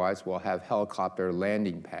 15 megawatts, will have helicopter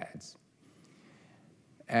landing pads.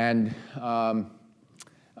 And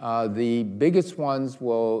the biggest ones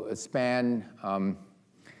will span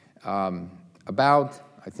about,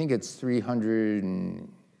 I think it's 300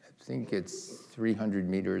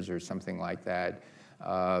 meters or something like that.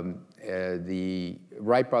 The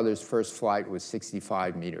Wright brothers' first flight was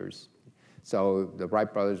 65 meters. So the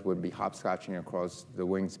Wright brothers would be hopscotching across the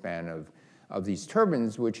wingspan of these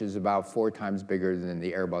turbines, which is about 4 times bigger than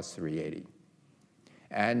the Airbus 380.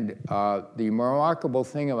 And the remarkable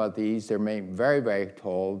thing about these, they're made very, very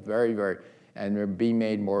tall, and they're being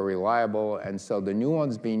made more reliable. And so the new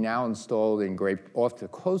ones being now installed off the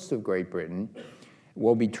coast of Great Britain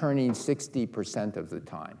will be turning 60% of the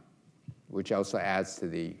time, which also adds to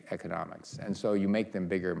the economics. And so you make them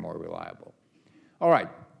bigger and more reliable. All right,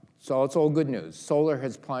 so it's all good news. Solar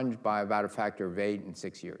has plunged by about a factor of 8 in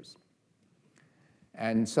 6 years.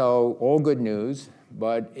 And so all good news,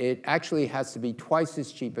 but it actually has to be twice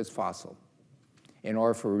as cheap as fossil in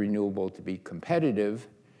order for renewable to be competitive,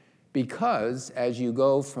 because as you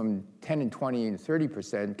go from 10 and 20 and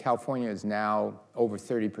 30%, California is now over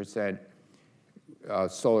 30%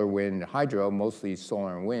 solar, wind, hydro, mostly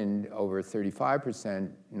solar and wind, over 35%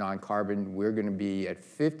 non-carbon. We're going to be at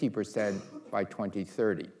 50% by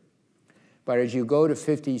 2030. But as you go to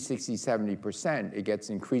 50, 60, 70%, it gets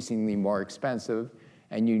increasingly more expensive,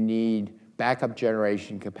 and you need backup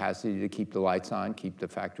generation capacity to keep the lights on, keep the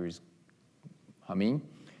factories humming.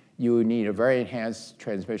 You need a very enhanced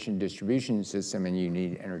transmission distribution system, and you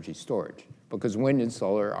need energy storage, because wind and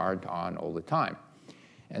solar aren't on all the time.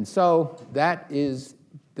 And so that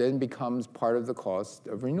then becomes part of the cost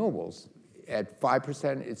of renewables. At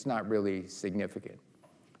 5%, it's not really significant.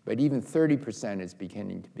 But even 30% is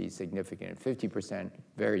beginning to be significant, and 50%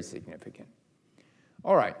 very significant.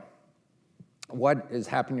 All right, what is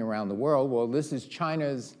happening around the world? Well, this is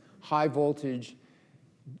China's high voltage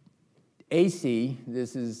AC.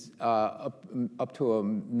 This is up to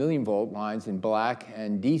 1,000,000 volt lines in black,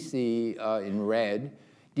 and DC in red.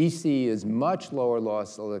 DC is much lower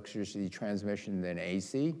loss electricity transmission than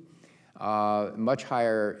AC, much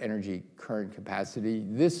higher energy current capacity.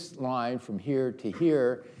 This line from here to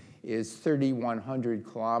here is 3,100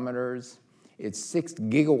 kilometers. It's 6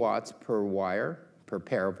 gigawatts per wire, per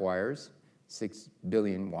pair of wires, 6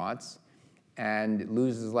 billion watts, and it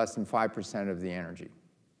loses less than 5% of the energy.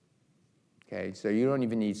 Okay, so you don't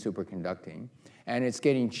even need superconducting. And it's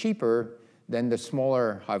getting cheaper than the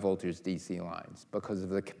smaller high voltage DC lines because of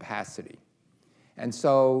the capacity. And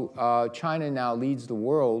so China now leads the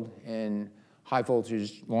world in high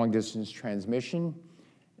voltage long distance transmission.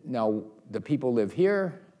 Now, the people live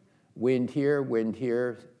here, wind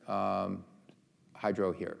here,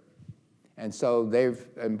 hydro here. And so they've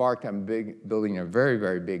embarked on building a very,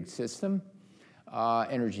 very big system.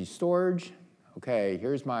 Energy storage. Okay,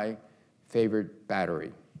 here's my favorite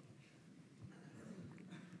battery.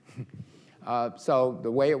 So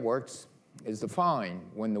the way it works is the following.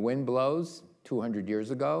 When the wind blows 200 years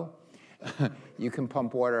ago, you can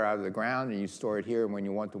pump water out of the ground and you store it here, and when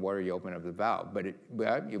you want the water, you open up the valve. But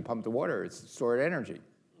you pump the water, it's stored energy.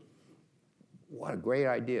 What a great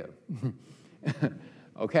idea.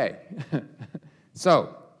 Okay.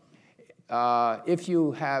 So if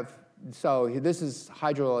you have, so this is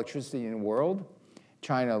hydroelectricity in the world.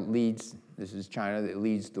 China leads, this is China that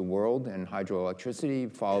leads the world in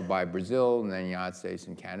hydroelectricity, followed by Brazil, and then the United States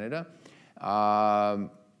and Canada.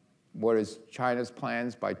 What is China's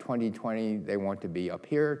plans? By 2020, they want to be up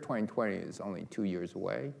here. 2020 is only 2 years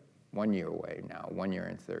away, 1 year away now, 1 year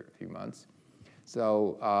and a few months.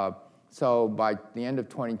 So, so by the end of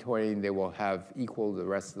 2020, they will have equal the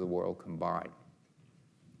rest of the world combined.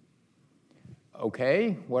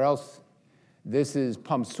 Okay, what else? This is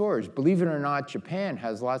pump storage. Believe it or not, Japan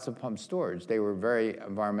has lots of pump storage. They were very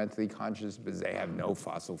environmentally conscious because they have no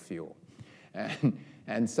fossil fuel.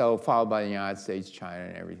 And so followed by the United States, China,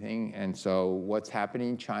 and everything. And so what's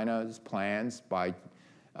happening? China's plans by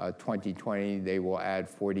 2020, they will add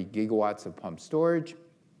 40 gigawatts of pump storage.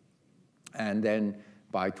 And then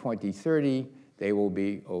by 2030, they will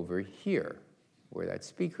be over here, where that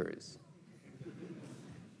speaker is.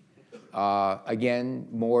 Again,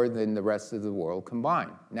 more than the rest of the world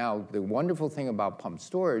combined. Now, the wonderful thing about pump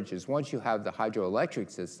storage is once you have the hydroelectric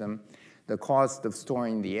system, the cost of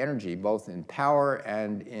storing the energy, both in power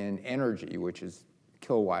and in energy, which is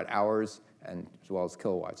kilowatt hours, and as well as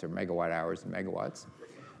kilowatts, or megawatt hours and megawatts,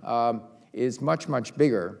 is much, much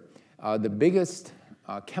bigger. The biggest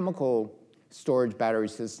chemical storage battery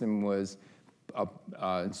system was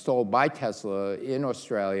installed by Tesla in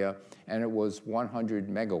Australia, and it was 100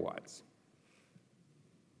 megawatts.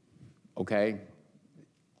 Okay?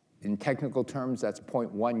 In technical terms, that's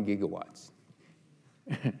 0.1 gigawatts.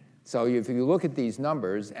 So if you look at these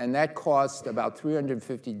numbers, and that costs about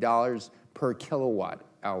 $350 per kilowatt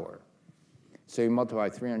hour. So you multiply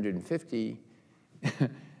 350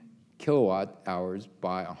 kilowatt hours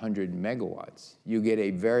by 100 megawatts, you get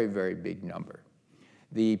a very, very big number.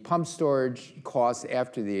 The pump storage cost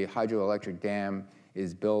after the hydroelectric dam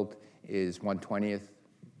is built is 1/20th,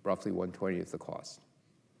 roughly 1/20th the cost,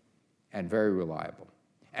 and very reliable,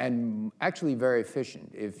 and actually very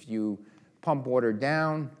efficient. If you pump water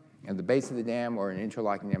down at the base of the dam or in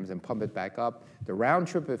interlocking dams and pump it back up, the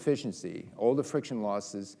round-trip efficiency, all the friction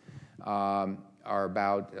losses, are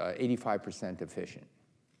about 85% efficient.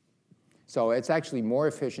 So it's actually more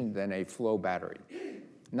efficient than a flow battery.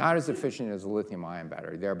 Not as efficient as a lithium-ion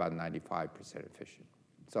battery. They're about 95% efficient.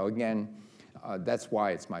 So again, that's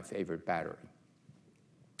why it's my favorite battery.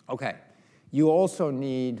 Okay, you also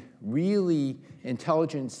need really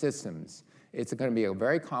intelligent systems. It's going to be a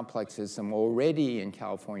very complex system. Already in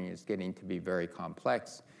California, it's getting to be very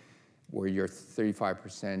complex, where you're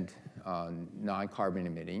 35% non-carbon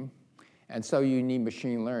emitting. And so you need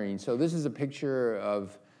machine learning. So this is a picture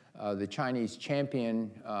of the Chinese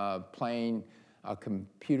champion playing a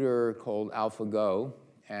computer called AlphaGo.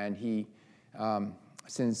 And he,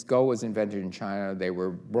 since Go was invented in China, they were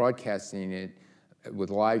broadcasting it with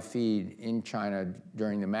live feed in China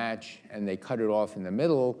during the match, and they cut it off in the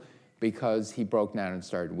middle because he broke down and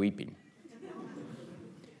started weeping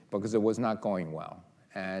because it was not going well.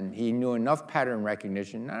 And he knew enough pattern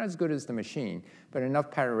recognition, not as good as the machine, but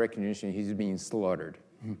enough pattern recognition, he's being slaughtered.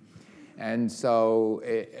 And so,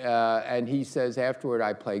 and he says, afterward,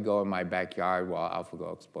 I play Go in my backyard while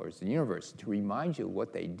AlphaGo explores the universe. To remind you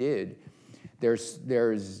what they did,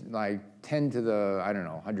 there's like 10 to the, I don't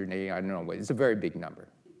know, 180, I don't know, it's a very big number,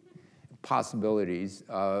 possibilities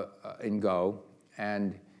in Go.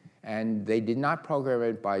 And they did not program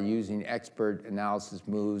it by using expert analysis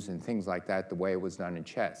moves and things like that the way it was done in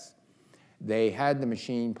chess. They had the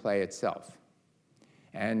machine play itself.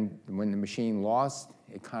 And when the machine lost,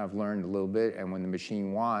 it kind of learned a little bit. And when the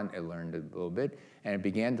machine won, it learned a little bit. And it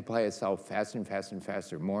began to play itself faster and faster and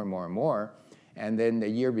faster, more and more and more. And then the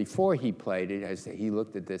year before he played it, as he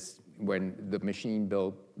looked at this, when the machine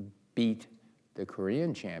beat the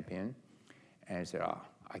Korean champion, and he said, oh,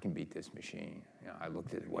 I can beat this machine. You know, I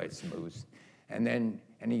looked at the way it moves. And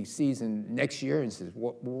he sees in next year and says,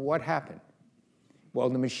 what happened? Well,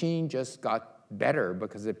 the machine just got better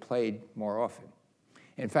because it played more often.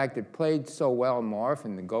 In fact, it played so well and more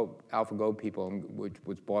often, the AlphaGo people, which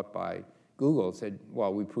was bought by Google, said,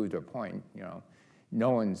 well, we proved our point. You know,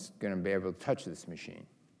 no one's going to be able to touch this machine.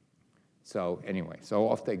 So anyway, so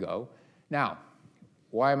off they go. Now,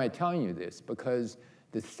 why am I telling you this? Because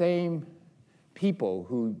the same people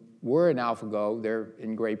who were in AlphaGo, they're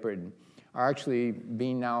in Great Britain, are actually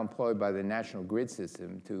being now employed by the National Grid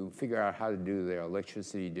system to figure out how to do their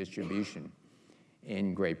electricity distribution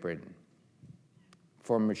in Great Britain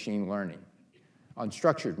for machine learning,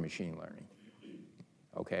 unstructured machine learning.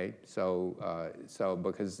 Okay, so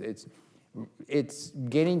because it's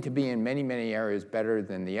getting to be in many, many areas better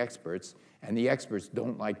than the experts, and the experts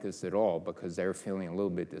don't like this at all because they're feeling a little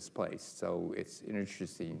bit displaced. So it's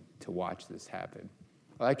interesting to watch this happen.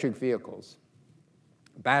 Electric vehicles,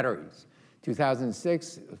 batteries.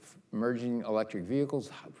 2006, emerging electric vehicles,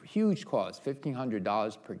 huge cost,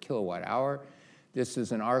 $1,500 per kilowatt hour. This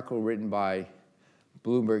is an article written by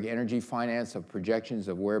Bloomberg Energy Finance of projections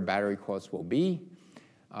of where battery costs will be.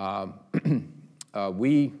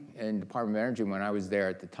 We, in the Department of Energy, when I was there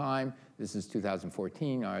at the time, this is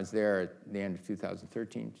 2014, I was there at the end of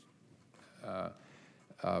 2013,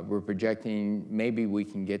 we're projecting maybe we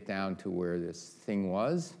can get down to where this thing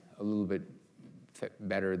was, a little bit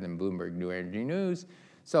better than Bloomberg New Energy News.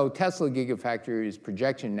 So Tesla Gigafactory's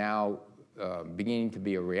projection now beginning to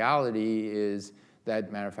be a reality is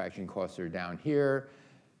that manufacturing costs are down here.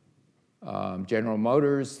 General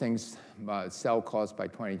Motors thinks cell costs by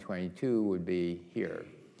 2022 would be here.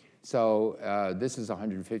 So this is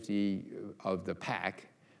 150 of the pack.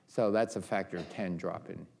 So that's a factor of 10 drop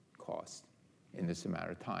in cost in this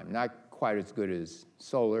amount of time. Not quite as good as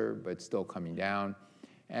solar, but still coming down.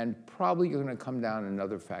 And probably going to come down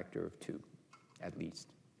another factor of 2, at least.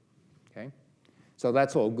 Okay? So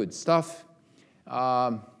that's all good stuff.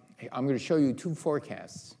 I'm going to show you 2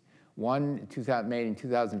 forecasts. One made in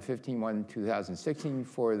 2015, one in 2016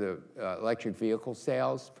 for the electric vehicle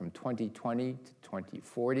sales from 2020 to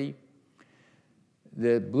 2040.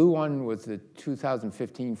 The blue one was the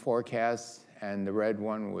 2015 forecast, and the red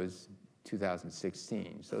one was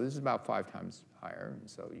 2016. So this is about 5 times higher. And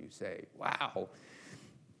so you say, wow,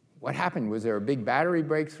 what happened? Was there a big battery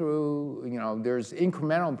breakthrough? You know, there's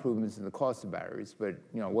incremental improvements in the cost of batteries, but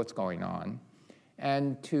you know, what's going on?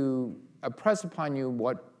 And to impress upon you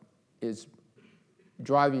what is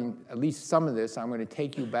driving at least some of this, I'm going to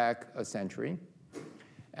take you back a century.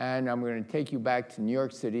 And I'm going to take you back to New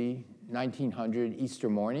York City, 1900, Easter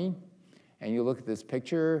morning. And you look at this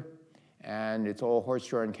picture, and it's all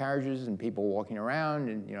horse-drawn carriages and people walking around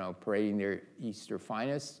and, you know, parading their Easter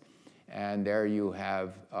finest. And there you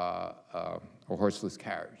have a horseless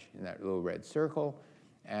carriage in that little red circle.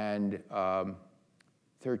 And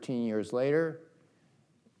 13 years later,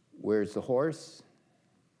 where's the horse?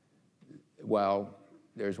 Well,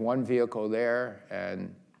 there's one vehicle there,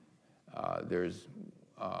 and there's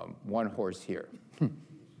one horse here.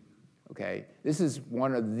 Okay, this is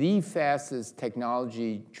one of the fastest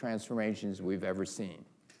technology transformations we've ever seen.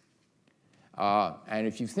 And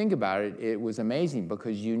if you think about it, it was amazing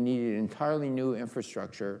because you needed entirely new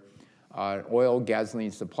infrastructure, oil,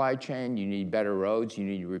 gasoline supply chain, you need better roads, you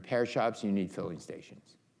need repair shops, you need filling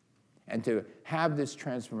stations. And to have this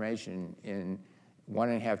transformation in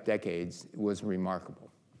 1.5 decades was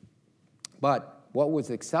remarkable. But what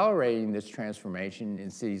was accelerating this transformation in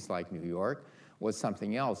cities like New York was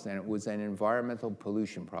something else, and it was an environmental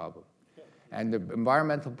pollution problem. And the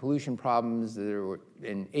environmental pollution problems, there were,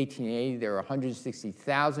 in 1880, there were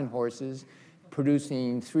 160,000 horses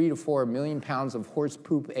producing 3 to 4 million pounds of horse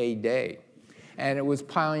poop a day. And it was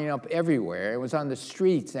piling up everywhere. It was on the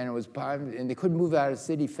streets, and and they couldn't move out of the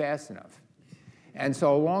city fast enough. And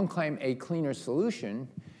so along came a cleaner solution,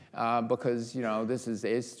 because this is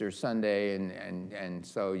Easter Sunday, and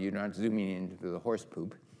so you're not zooming into the horse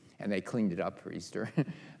poop, and they cleaned it up for Easter.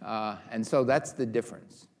 And so that's the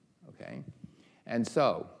difference, okay? And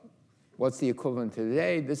so what's the equivalent to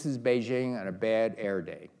today? This is Beijing on a bad air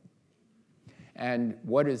day. And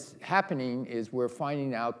what is happening is we're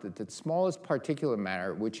finding out that the smallest particulate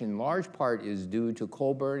matter, which in large part is due to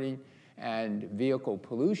coal burning and vehicle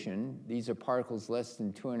pollution, these are particles less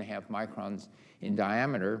than 2.5 microns in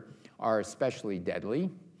diameter, are especially deadly.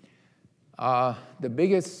 The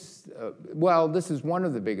biggest, well, this is one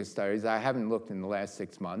of the biggest studies. I haven't looked in the last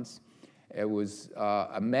 6 months. It was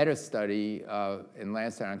a meta-study in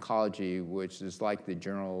Lancet Oncology, which is like the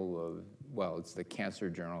journal of, well, it's the Cancer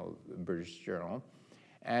Journal, the British Journal.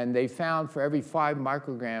 And they found for every 5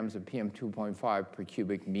 micrograms of PM2.5 per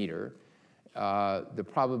cubic meter, the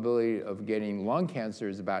probability of getting lung cancer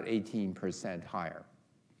is about 18% higher.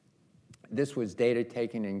 This was data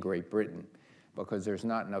taken in Great Britain, because there's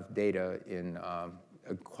not enough data in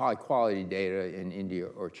high-quality data in India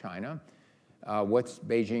or China. What's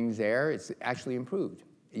Beijing's air? It's actually improved.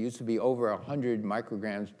 It used to be over 100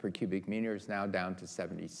 micrograms per cubic meter. It's now down to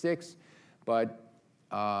 76. But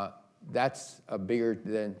that's a bigger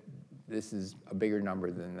than, this is a bigger number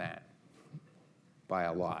than that by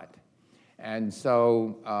a lot. And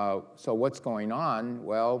so, so what's going on?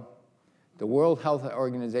 Well, the World Health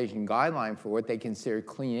Organization guideline for what they consider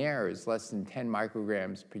clean air is less than 10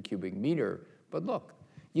 micrograms per cubic meter. But look,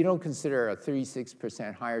 you don't consider a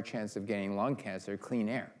 36% higher chance of getting lung cancer clean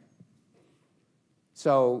air.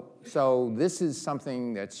 So this is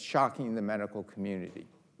something that's shocking the medical community.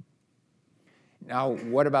 Now,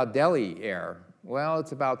 what about Delhi air? Well,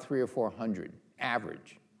 it's about 300 or 400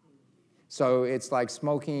 average. So it's like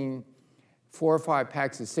smoking 4 or 5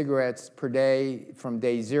 packs of cigarettes per day from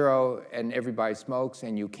day 0, and everybody smokes,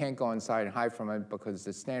 and you can't go inside and hide from it because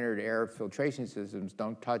the standard air filtration systems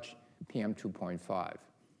don't touch PM2.5.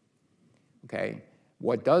 Okay?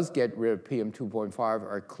 What does get rid of PM2.5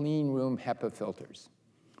 are clean room HEPA filters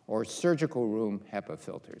or surgical room HEPA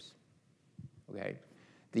filters. Okay?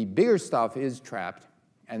 The bigger stuff is trapped,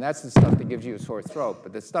 and that's the stuff that gives you a sore throat,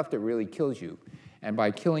 but the stuff that really kills you, and by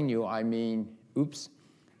killing you, I mean, oops,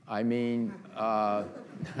 I mean,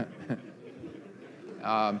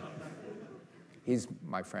 he's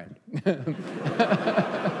my friend.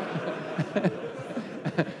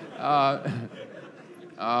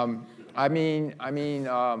 I mean,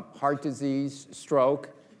 heart disease, stroke.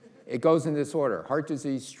 It goes in this order: heart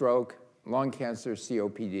disease, stroke, lung cancer,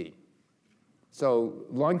 COPD. So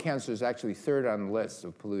lung cancer is actually 3rd on the list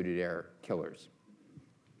of polluted air killers.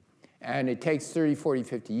 And it takes 30, 40,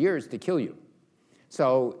 50 years to kill you.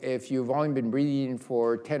 So if you've only been breathing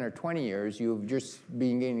for 10 or 20 years, you've just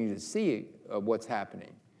been beginning to see what's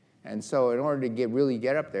happening. And so in order to really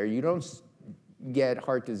get up there, you don't get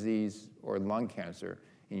heart disease or lung cancer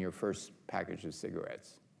in your first package of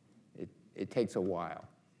cigarettes. It takes a while.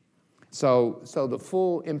 So the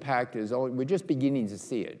full impact is only, we're just beginning to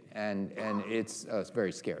see it, and it's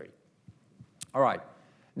very scary. All right,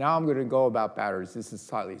 now I'm going to go about batteries. This is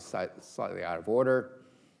slightly out of order.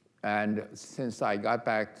 And since I got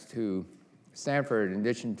back to Stanford, in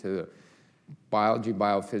addition to biology,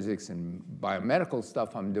 biophysics, and biomedical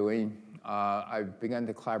stuff I'm doing, I've begun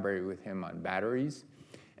to collaborate with him on batteries.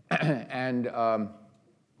 And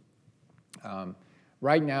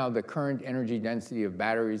right now, the current energy density of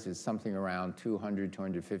batteries is something around 200,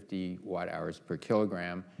 250 watt-hours per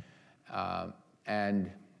kilogram.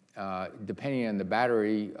 Depending on the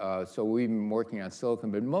battery, so we've been working on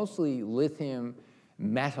silicon, but mostly lithium,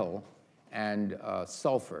 metal, and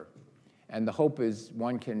sulfur. And the hope is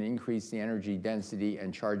one can increase the energy density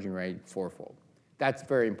and charging rate 4-fold. That's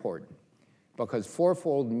very important, because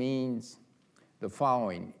 4-fold means the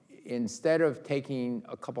following. Instead of taking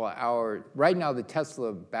a couple of hours, right now the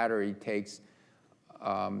Tesla battery takes,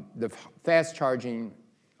 the fast charging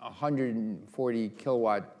 140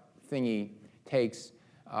 kilowatt thingy takes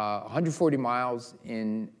 140 miles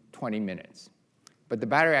in 20 minutes. But the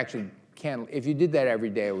battery actually can't, if you did that every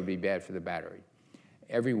day, it would be bad for the battery.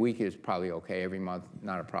 Every week is probably okay, every month,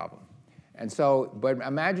 not a problem. And so, but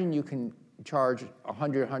imagine you can charge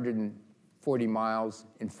 140 miles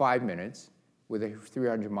in 5 minutes with a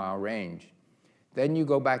 300-mile range. Then you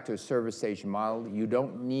go back to a service station model. You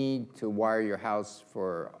don't need to wire your house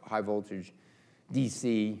for high voltage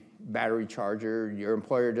DC battery charger. Your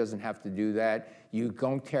employer doesn't have to do that. You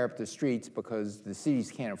don't tear up the streets because the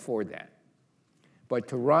cities can't afford that. But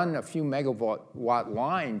to run a few megawatt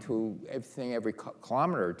line to everything every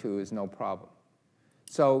kilometer or two is no problem.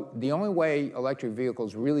 So the only way electric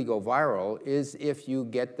vehicles really go viral is if you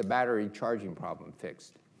get the battery charging problem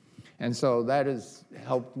fixed. And so that has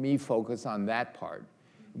helped me focus on that part.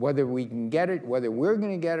 Whether we can get it, whether we're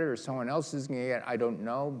going to get it or someone else is going to get it, I don't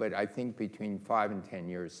know, but I think between 5 and 10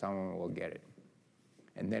 years, someone will get it.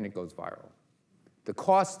 And then it goes viral. The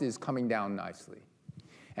cost is coming down nicely.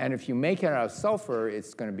 And if you make it out of sulfur,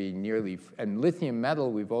 it's going to be nearly, and lithium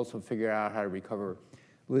metal, we've also figured out how to recover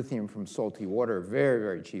lithium from salty water very,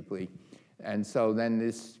 very cheaply. And so then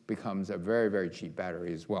this becomes a very, very cheap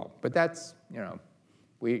battery as well. But that's,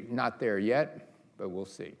 we're not there yet, but we'll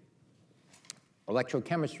see.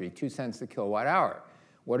 Electrochemistry, 2 cents a kilowatt hour.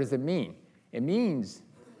 What does it mean? It means,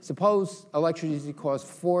 suppose electricity costs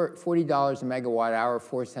 $40 a megawatt hour,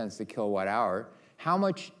 4 cents a kilowatt hour. How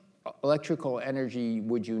much electrical energy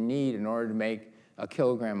would you need in order to make a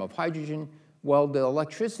kilogram of hydrogen? Well, the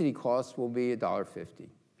electricity cost will be $1.50.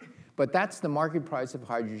 But that's the market price of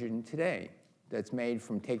hydrogen today. That's made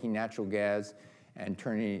from taking natural gas and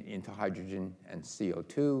turning it into hydrogen and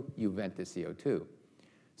CO2. You vent the CO2.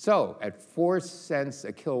 So at 4 cents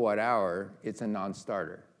a kilowatt hour, it's a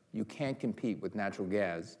non-starter. You can't compete with natural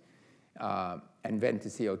gas and vent the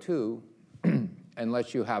CO2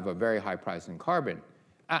 unless you have a very high price in carbon.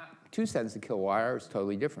 2 cents a kilowatt hour is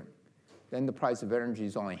totally different. Then the price of energy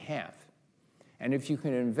is only half. And if you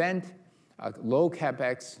can invent a low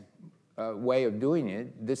capex way of doing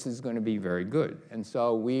it, this is going to be very good. And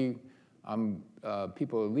so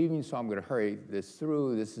people are leaving, so I'm going to hurry this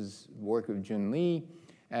through. This is work of Jun Lee.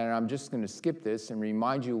 And I'm just going to skip this and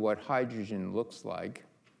remind you what hydrogen looks like,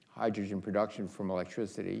 hydrogen production from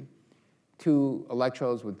electricity. 2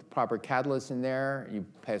 electrodes with the proper catalyst in there. You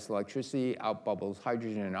pass electricity, out bubbles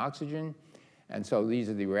hydrogen and oxygen. And so these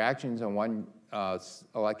are the reactions. On one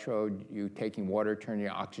electrode, you're taking water, turning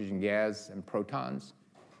it oxygen gas and protons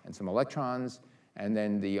and some electrons. And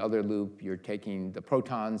then the other loop, you're taking the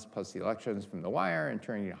protons plus the electrons from the wire and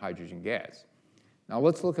turning it to hydrogen gas. Now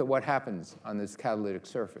let's look at what happens on this catalytic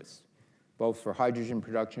surface, both for hydrogen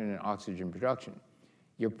production and oxygen production.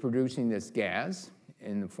 You're producing this gas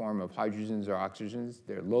in the form of hydrogens or oxygens.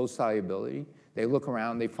 They're low solubility. They look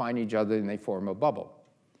around, they find each other, and they form a bubble.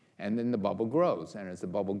 And then the bubble grows. And as the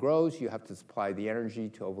bubble grows, you have to supply the energy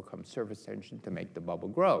to overcome surface tension to make the bubble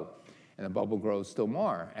grow. And the bubble grows still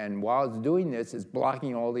more. And while it's doing this, it's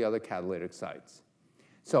blocking all the other catalytic sites.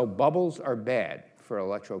 So bubbles are bad for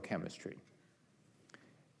electrochemistry.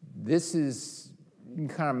 This is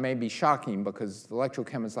kind of maybe shocking because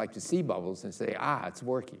electrochemists like to see bubbles and say, it's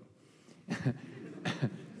working.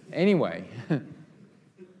 Anyway,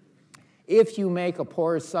 if you make a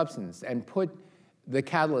porous substance and put the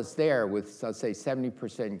catalyst there with, let's say,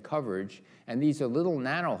 70% coverage, and these are little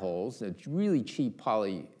nanoholes, it's really cheap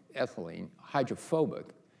polyethylene, hydrophobic,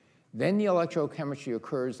 then the electrochemistry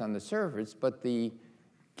occurs on the surface, but the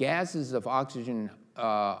gases of oxygen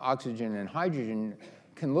and hydrogen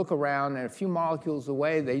can look around, and a few molecules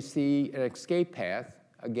away, they see an escape path,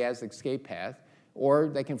 a gas escape path, or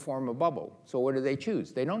they can form a bubble. So what do they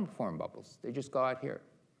choose? They don't form bubbles. They just go out here.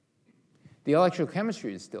 The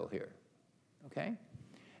electrochemistry is still here, okay?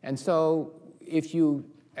 And so this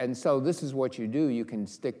is what you do. You can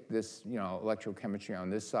stick this, electrochemistry on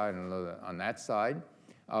this side and on that side.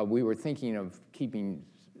 We were thinking of keeping,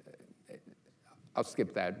 I'll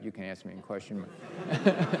skip that. You can ask me a question.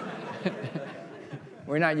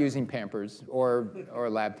 We're not using Pampers or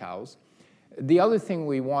lab towels. The other thing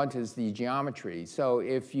we want is the geometry. So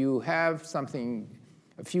if you have something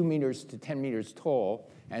a few meters to 10 meters tall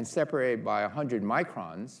and separated by 100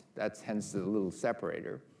 microns, that's hence the little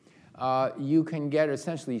separator, you can get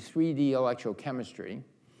essentially 3D electrochemistry.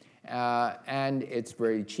 And it's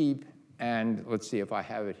very cheap. And let's see if I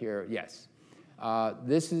have it here. Yes.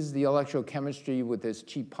 This is the electrochemistry with this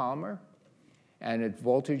cheap polymer. And at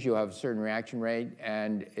voltage, you have a certain reaction rate,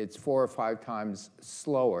 and it's 4 or 5 times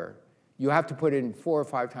slower. You have to put in 4 or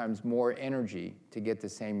 5 times more energy to get the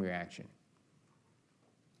same reaction.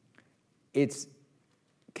 It's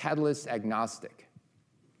catalyst agnostic.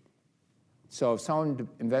 So if someone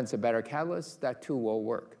invents a better catalyst, that too will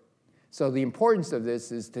work. So the importance of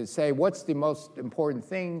this is to say, what's the most important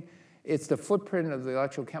thing? It's the footprint of the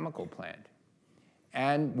electrochemical plant.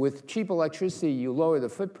 And with cheap electricity, you lower the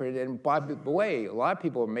footprint. And by the way, a lot of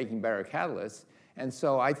people are making better catalysts. And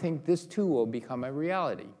so I think this too will become a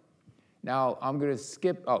reality. Now, I'm going to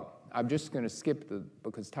skip, I'm just going to skip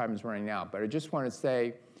because time is running out. But I just want to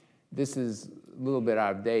say this is a little bit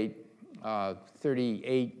out of date.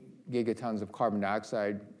 38 gigatons of carbon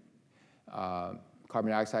dioxide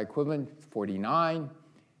equivalent, 49.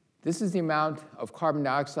 This is the amount of carbon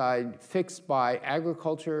dioxide fixed by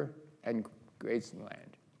agriculture and grazing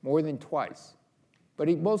land, more than twice. But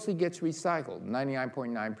it mostly gets recycled.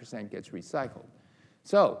 99.9% gets recycled.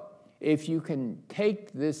 So if you can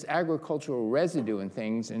take this agricultural residue and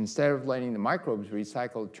things, instead of letting the microbes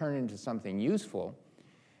recycle, turn into something useful,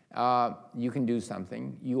 you can do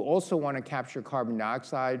something. You also want to capture carbon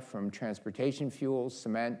dioxide from transportation fuels,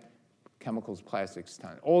 cement, chemicals, plastics,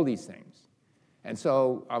 all these things. And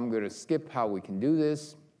so I'm going to skip how we can do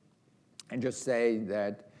this and just say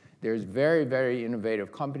that there's very, very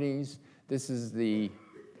innovative companies. This is the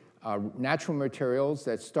natural materials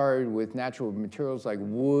that started with natural materials like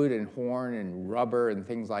wood and horn and rubber and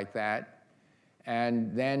things like that.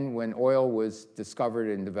 And then when oil was discovered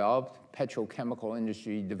and developed, petrochemical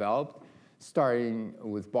industry developed, starting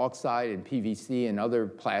with bauxite and PVC and other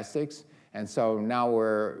plastics. And so now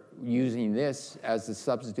we're using this as a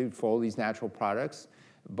substitute for all these natural products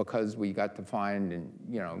because we got to find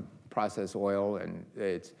and process oil, and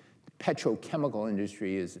it's petrochemical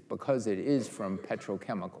industry is because it is from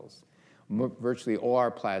petrochemicals. Virtually all our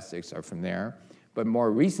plastics are from there. But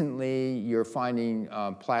more recently, you're finding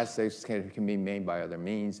plastics can be made by other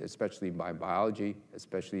means, especially by biology,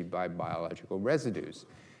 especially by biological residues.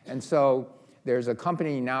 And so there's a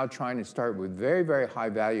company now trying to start with very, very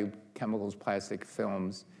high-value chemicals, plastic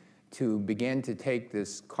films, to begin to take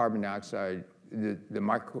this carbon dioxide, the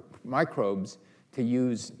microbes, to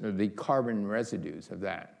use the carbon residues of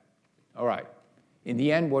that. All right. In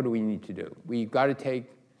the end, what do we need to do? We've got to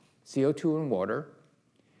take CO2 and water,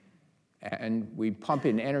 and we pump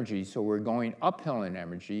in energy, so we're going uphill in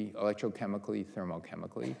energy, electrochemically,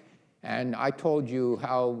 thermochemically. And I told you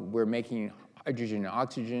how we're making hydrogen and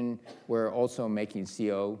oxygen. We're also making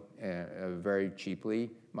CO very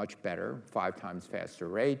cheaply, much better, 5 times faster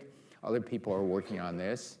rate. Other people are working on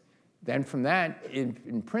this. Then from that,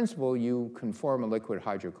 in principle, you can form a liquid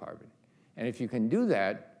hydrocarbon. And if you can do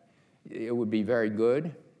that, it would be very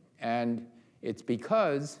good. And it's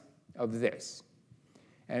because of this.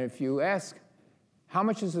 And if you ask, how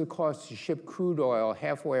much does it cost to ship crude oil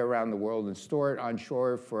halfway around the world and store it on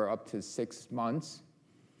shore for up to 6 months?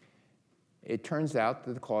 It turns out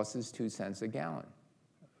that the cost is 2 cents a gallon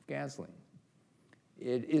of gasoline.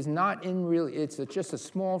 It is not it's just a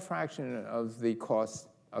small fraction of the cost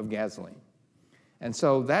of gasoline. And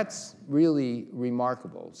so that's really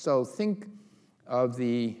remarkable. So think of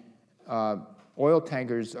the oil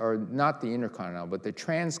tankers are not the intercontinental, but the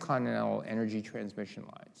transcontinental energy transmission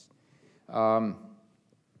lines.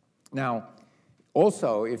 Now,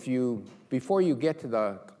 also, before you get to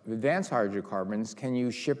the advanced hydrocarbons, can you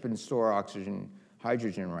ship and store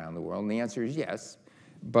hydrogen around the world? And the answer is yes,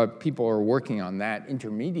 but people are working on that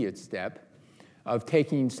intermediate step of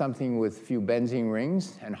taking something with a few benzene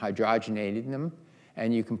rings and hydrogenating them,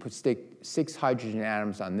 and you can stick 6 hydrogen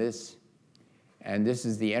atoms on this. And this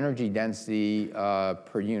is the energy density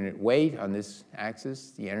per unit weight on this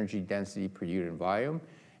axis, the energy density per unit volume.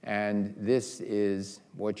 And this is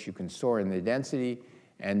what you can store in the density.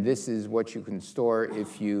 And this is what you can store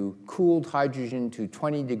if you cooled hydrogen to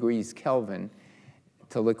 20 degrees Kelvin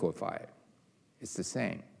to liquefy it. It's the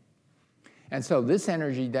same. And so this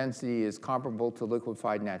energy density is comparable to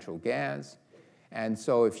liquefied natural gas. And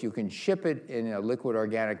so if you can ship it in a liquid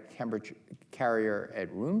organic temperature carrier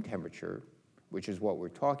at room temperature, which is what we're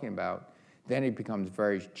talking about, then it becomes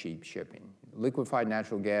very cheap shipping. Liquefied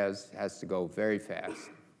natural gas has to go very fast.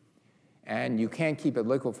 And you can't keep it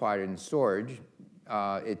liquefied in storage.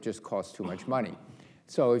 It just costs too much money.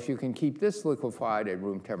 So if you can keep this liquefied at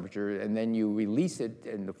room temperature and then you release it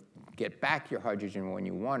and get back your hydrogen when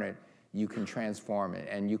you want it, you can transform it.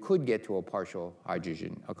 And you could get to a partial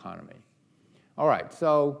hydrogen economy. All right,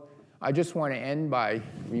 so I just want to end by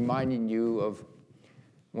reminding you of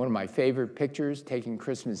one of my favorite pictures taken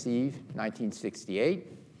Christmas Eve, 1968.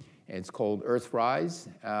 It's called Earthrise.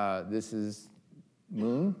 This is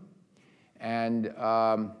moon. And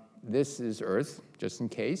this is Earth, just in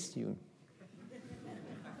case you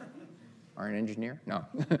are an engineer? No.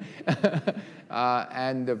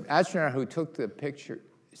 And the astronaut who took the picture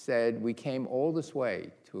said, we came all this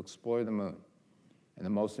way to explore the moon. And the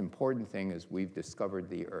most important thing is we've discovered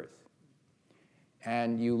the Earth.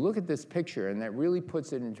 And you look at this picture, and that really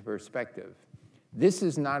puts it into perspective. This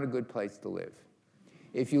is not a good place to live.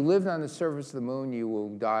 If you lived on the surface of the moon, you will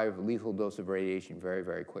die of a lethal dose of radiation very,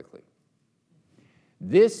 very quickly.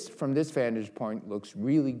 This, from this vantage point, looks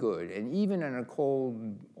really good. And even on a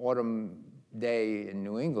cold autumn day in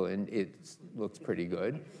New England, it looks pretty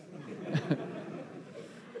good.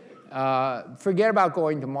 Forget about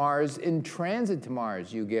going to Mars. In transit to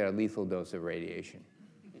Mars, you get a lethal dose of radiation.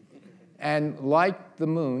 And like the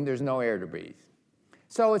moon, there's no air to breathe.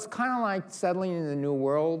 So it's kind of like settling in the new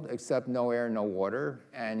world, except no air, no water,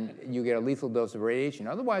 and you get a lethal dose of radiation.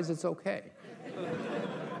 Otherwise, it's okay.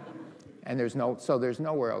 And there's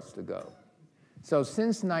nowhere else to go. So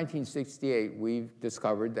since 1968, we've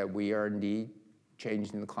discovered that we are indeed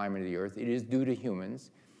changing the climate of the Earth. It is due to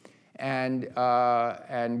humans. And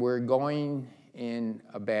we're going in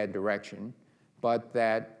a bad direction, but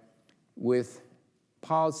that with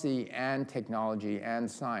policy and technology and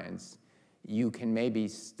science, you can maybe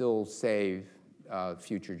still save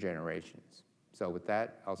future generations. So with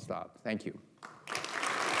that, I'll stop. Thank you.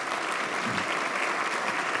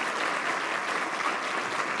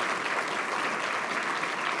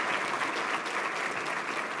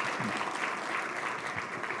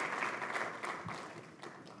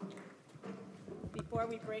 Before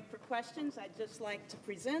we break for questions, I'd just like to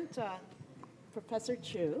present Professor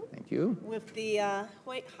Chu. Thank you. With the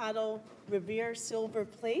Hoyt Hottel Revere silver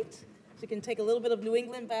plate. So you can take a little bit of New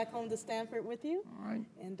England back home to Stanford with you. All right.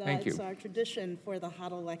 And Thank you. It's our tradition for the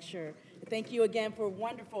Hottel lecture. Thank you again for a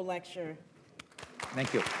wonderful lecture.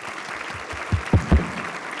 Thank you.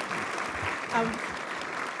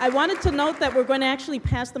 I wanted to note that we're going to actually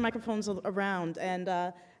pass the microphones around,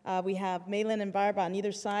 and we have Malin and Barb on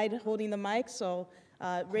either side holding the mic, so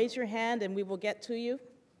raise your hand and we will get to you.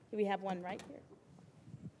 We have one right here.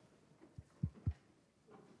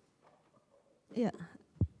 Yeah.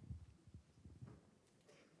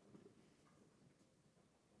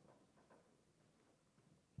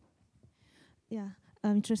 Yeah,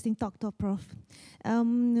 interesting talk, Prof.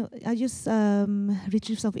 I just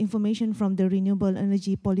retrieved some information from the Renewable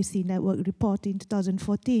Energy Policy Network report in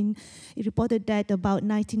 2014. It reported that about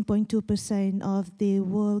 19.2% of the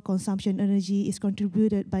world consumption energy is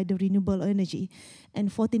contributed by the renewable energy, and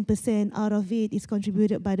 14% out of it is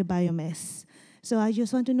contributed by the biomass. So I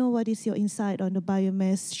just want to know what is your insight on the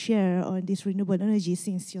biomass share on this renewable energy,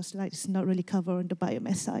 since your slide is not really covered on the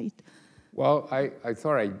biomass side. Well, I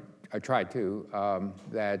thought I tried to,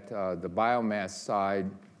 that the biomass side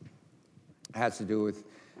has to do with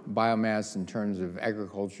biomass in terms of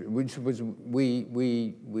agriculture, which was,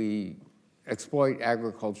 we exploit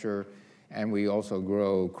agriculture, and we also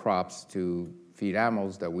grow crops to feed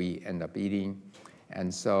animals that we end up eating.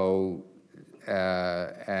 And so,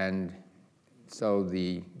 so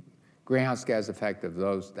the greenhouse gas effect of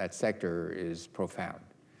that sector is profound.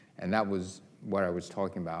 And that was what I was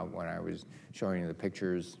talking about when I was showing you the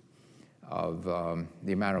pictures of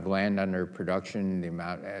the amount of land under production, the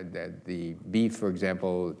amount that the beef, for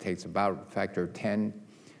example, takes about a factor of 10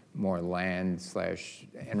 more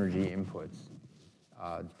land/energy inputs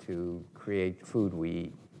to create food we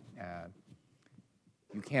eat.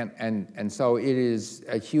 You can't, and so it is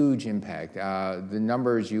a huge impact. The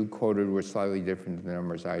numbers you quoted were slightly different than the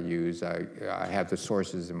numbers I use. I have the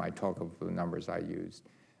sources in my talk of the numbers I used.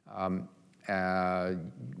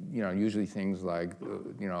 Usually things like,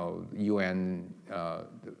 UN, the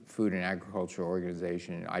Food and Agriculture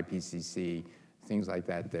Organization, IPCC, things like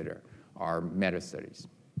that are meta-studies.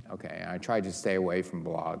 Okay, and I tried to stay away from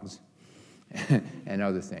blogs and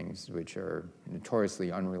other things which are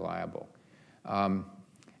notoriously unreliable.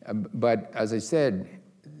 But as I said,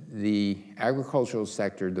 the agricultural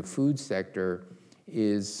sector, the food sector,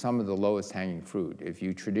 is some of the lowest hanging fruit. If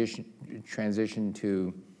you transition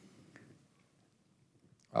to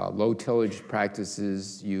low tillage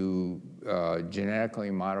practices, you genetically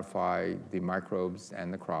modify the microbes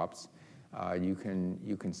and the crops, you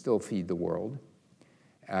can still feed the world.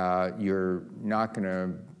 You're not going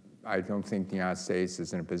to, I don't think the United States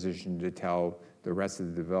is in a position to tell the rest of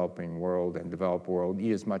the developing world and developed world,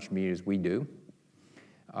 eat as much meat as we do.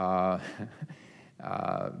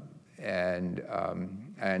 And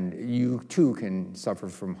you too can suffer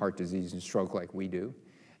from heart disease and stroke like we do.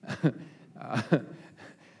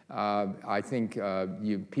 I think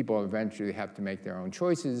people eventually have to make their own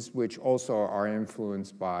choices, which also are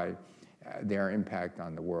influenced by their impact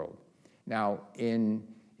on the world. Now,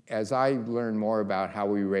 as I learn more about how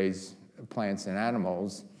we raise plants and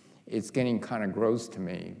animals, it's getting kind of gross to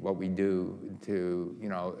me what we do to,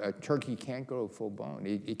 a turkey can't grow full bone.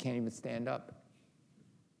 It can't even stand up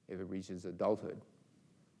if it reaches adulthood.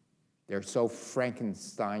 They're so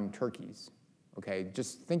Frankenstein turkeys, okay?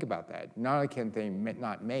 Just think about that. Not only can they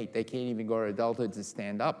not mate, they can't even go to adulthood to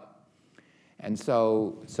stand up. And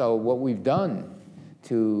so what we've done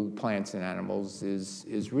to plants and animals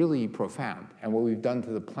is really profound. And what we've done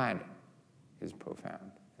to the planet is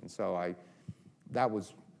profound. And so that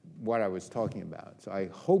was what I was talking about. So I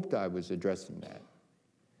hoped I was addressing that.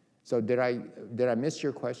 So did I miss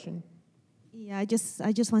your question? Yeah, I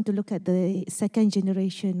just want to look at the second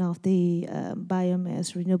generation of the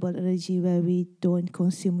biomass renewable energy, where we don't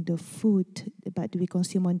consume the food, but we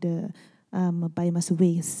consume on the biomass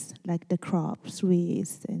waste, like the crops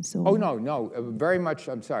waste and so on. Oh, no, very much,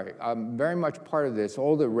 I'm sorry, very much part of this,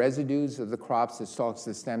 all the residues of the crops, the stalks,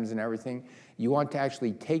 the stems and everything, you want to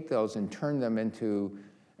actually take those and turn them into,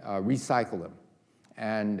 recycle them.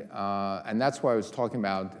 And that's what I was talking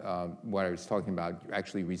about,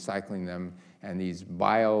 actually recycling them, and these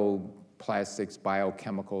bioplastics,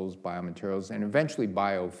 biochemicals, biomaterials, and eventually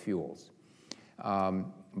biofuels.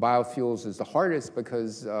 Biofuels is the hardest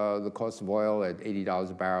because the cost of oil at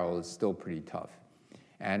 $80 a barrel is still pretty tough.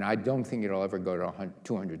 And I don't think it'll ever go to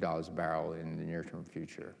 $200 a barrel in the near-term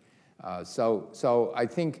future. So I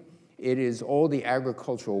think it is all the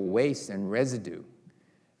agricultural waste and residue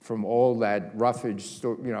from all that roughage,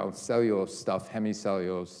 cellulose stuff,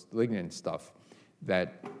 hemicellulose, lignin stuff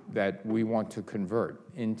that we want to convert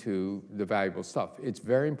into the valuable stuff. It's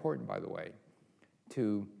very important, by the way,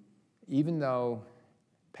 even though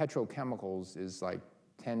petrochemicals is like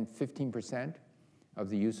 15% of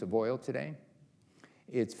the use of oil today,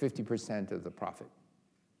 it's 50% of the profit.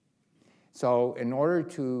 So in order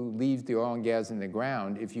to leave the oil and gas in the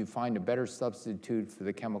ground, if you find a better substitute for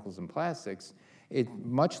the chemicals and plastics, it's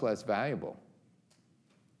much less valuable.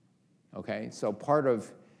 Okay, so part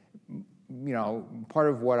of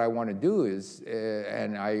what I want to do is,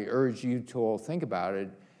 and I urge you to all think about it,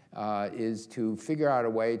 is to figure out a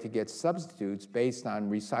way to get substitutes based on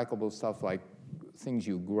recyclable stuff like things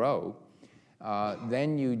you grow.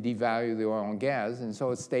 Then you devalue the oil and gas, and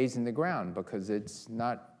so it stays in the ground because it's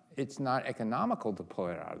not economical to pull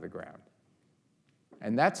it out of the ground.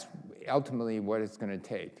 And that's ultimately what it's going to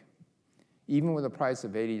take. Even with a price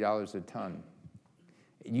of $80 a ton,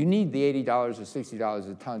 you need the $80 or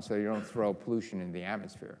 $60 a ton so you don't throw pollution in the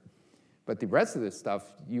atmosphere. But the rest of this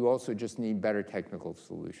stuff, you also just need better technical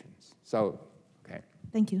solutions. So, okay.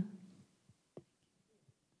 Thank you.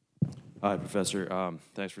 Hi, Professor.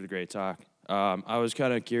 Thanks for the great talk. I was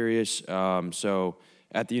kind of curious. So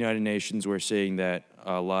at the United Nations, we're seeing that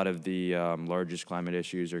a lot of the largest climate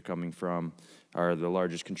issues are coming from, or the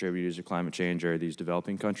largest contributors to climate change are these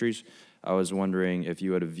developing countries. I was wondering if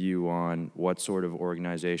you had a view on what sort of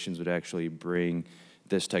organizations would actually bring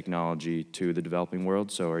this technology to the developing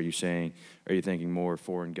world. So are you thinking more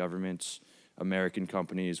foreign governments, American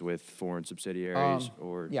companies with foreign subsidiaries,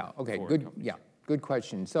 or yeah, okay, good, companies? Yeah, good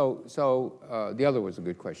question. So the other was a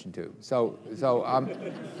good question too.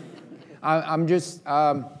 I'm just,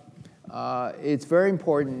 it's very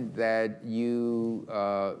important that you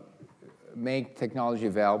make technology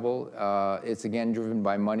available. It's again driven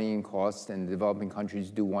by money and cost, and developing countries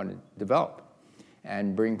do want to develop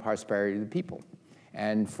and bring prosperity to the people.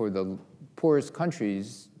 And for the poorest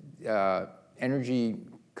countries, energy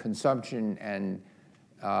consumption and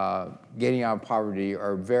getting out of poverty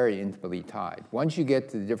are very intimately tied. Once you get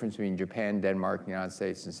to the difference between Japan, Denmark, the United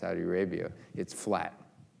States, and Saudi Arabia, it's flat.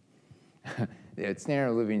 The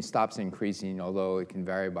standard of living stops increasing, although it can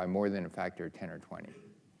vary by more than a factor of 10 or 20.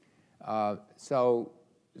 So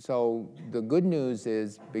the good news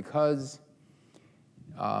is because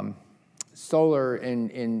solar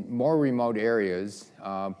in more remote areas,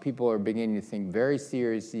 people are beginning to think very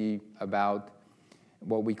seriously about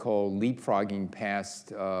what we call leapfrogging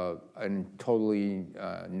past a totally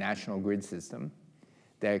national grid system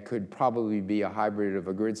that could probably be a hybrid of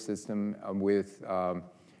a grid system with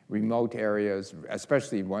remote areas,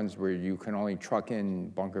 especially ones where you can only truck in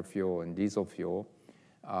bunker fuel and diesel fuel,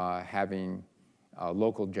 having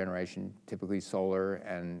local generation, typically solar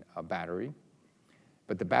and a battery.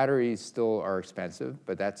 But the batteries still are expensive,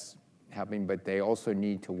 but that's happening. But they also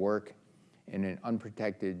need to work in an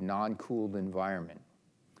unprotected, non-cooled environment.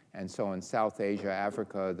 And so in South Asia,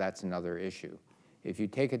 Africa, that's another issue. If you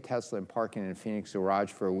take a Tesla and park it in a Phoenix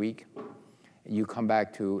garage for a week, you come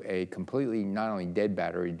back to a completely not only dead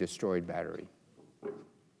battery, destroyed battery.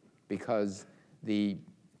 Because the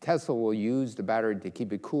Tesla will use the battery to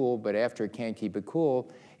keep it cool, but after it can't keep it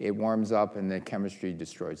cool, it warms up and the chemistry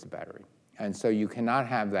destroys the battery. And so you cannot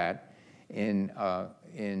have that in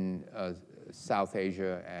South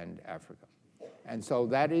Asia and Africa. And so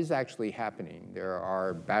that is actually happening. There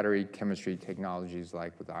are battery chemistry technologies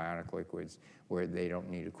like with ionic liquids where they don't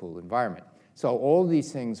need a cool environment. So all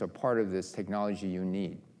these things are part of this technology you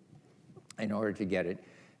need in order to get it.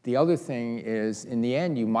 The other thing is, in the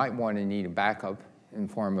end, you might want to need a backup in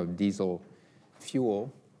form of diesel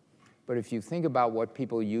fuel. But if you think about what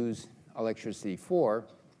people use electricity for,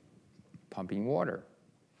 pumping water,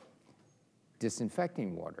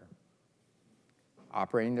 disinfecting water,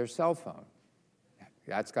 operating their cell phone,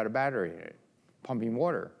 that's got a battery in it. Pumping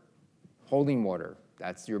water, holding water,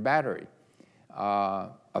 that's your battery.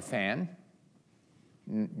 A fan,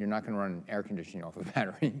 you're not going to run air conditioning off a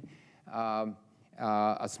battery.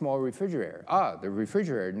 A small refrigerator. The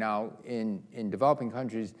refrigerator. Now, in developing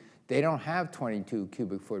countries, they don't have 22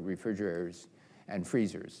 cubic foot refrigerators and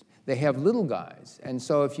freezers. They have little guys. And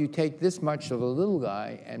so if you take this much of a little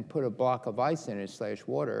guy and put a block of ice in it /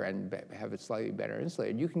 water and have it slightly better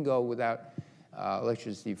insulated, you can go without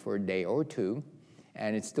electricity for a day or two,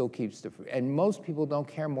 and it still keeps and most people don't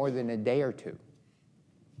care more than a day or two.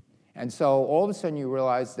 And so all of a sudden you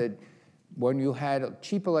realize that when you had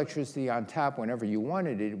cheap electricity on tap whenever you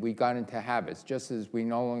wanted it, we got into habits, just as we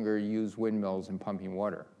no longer use windmills and pumping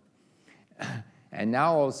water. And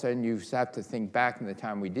now all of a sudden you have to think back in the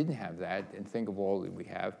time we didn't have that and think of all that we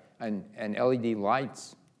have. And LED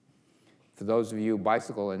lights, for those of you who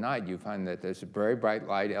bicycle at night, you find that there's a very bright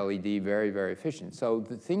light LED, very, very efficient. So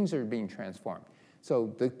the things are being transformed.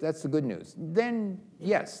 So that's the good news. Then,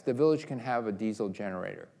 yes, the village can have a diesel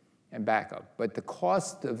generator and backup. But the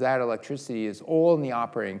cost of that electricity is all in the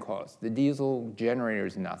operating cost. The diesel generator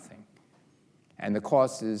is nothing. And the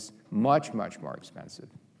cost is much, much more expensive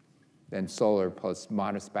than solar plus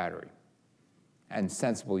modest battery and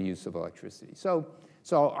sensible use of electricity.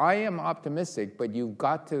 So I am optimistic, but you've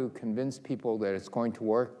got to convince people that it's going to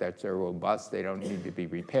work, that they're robust, they don't need to be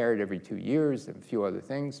repaired every 2 years, and a few other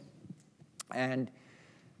things. And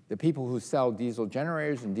the people who sell diesel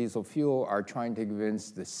generators and diesel fuel are trying to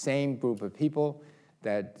convince the same group of people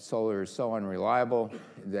that solar is so unreliable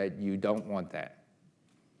that you don't want that.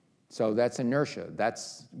 So that's inertia.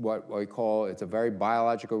 That's what we call, it's a very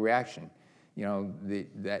biological reaction. You know,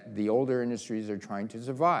 the older industries are trying to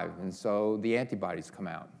survive, and so the antibodies come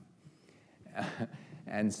out.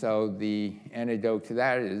 And so the antidote to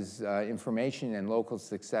that is information and local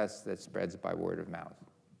success that spreads by word of mouth.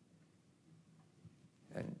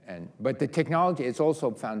 But the technology, it's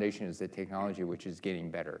also foundation is the technology, which is getting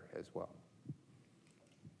better as well.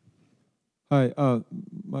 Hi,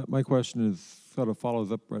 my question is sort of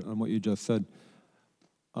follows up right on what you just said.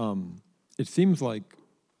 It seems like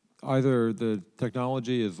either the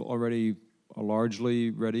technology is already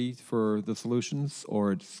largely ready for the solutions,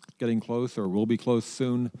 or it's getting close, or will be close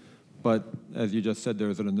soon. But as you just said,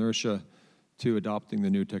 there's an inertia to adopting the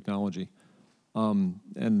new technology.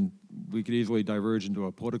 And we could easily diverge into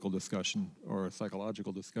a political discussion or a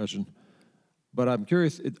psychological discussion. But I'm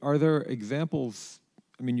curious, are there examples,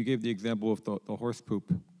 I mean, you gave the example of the horse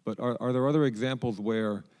poop, but are there other examples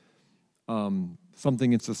where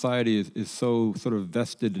something in society is so sort of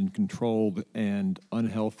vested and controlled and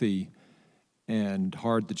unhealthy and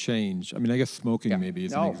hard to change? I mean, I guess smoking maybe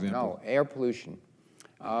is an example. No, air pollution.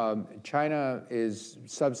 China is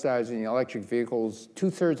subsidizing electric vehicles.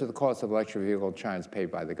 2/3 of the cost of electric vehicle in China is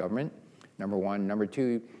paid by the government, number one. Number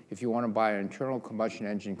two, if you want to buy an internal combustion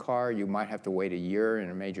engine car, you might have to wait a year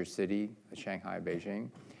in a major city, Shanghai, Beijing.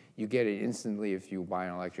 You get it instantly if you buy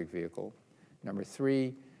an electric vehicle. Number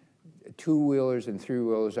three, two-wheelers and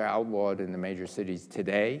three-wheelers are outlawed in the major cities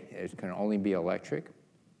today. It can only be electric.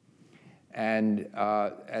 And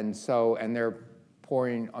they're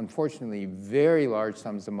pouring, unfortunately, very large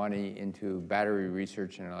sums of money into battery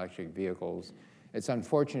research in electric vehicles. It's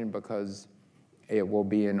unfortunate because it will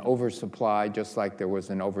be an oversupply, just like there was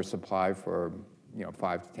an oversupply for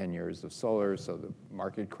 5 to 10 years of solar, so the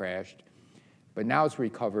market crashed. But now it's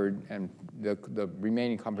recovered, and the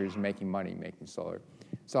remaining companies are making money making solar.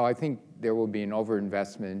 So I think there will be an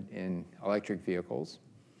overinvestment in electric vehicles,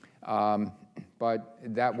 but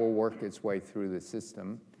that will work its way through the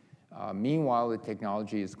system. Meanwhile, the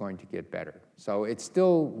technology is going to get better. So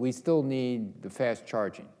we still need the fast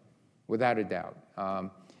charging, without a doubt.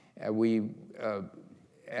 It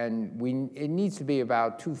needs to be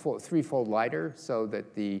about threefold lighter so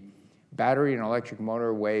that the battery and electric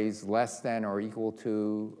motor weighs less than or equal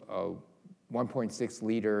to 1.6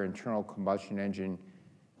 liter internal combustion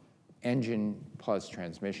engine plus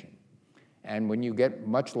transmission. And when you get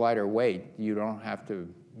much lighter weight, you don't have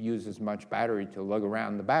to use as much battery to lug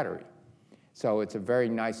around the battery. So it's a very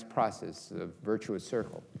nice process, a virtuous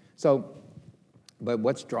circle. So, but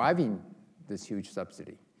what's driving this huge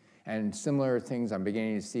subsidy? And similar things I'm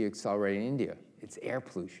beginning to see accelerate in India. It's air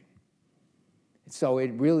pollution. So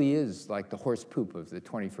it really is like the horse poop of the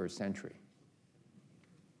 21st century.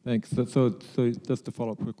 Thanks. So just to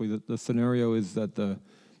follow up quickly, the scenario is that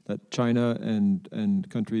that China and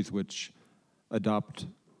countries which adopt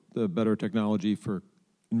the better technology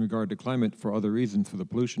in regard to climate for other reasons, for the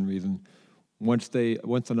pollution reason, once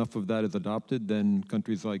enough of that is adopted, then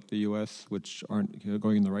countries like the U.S., which aren't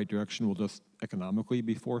going in the right direction, will just economically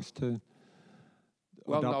be forced to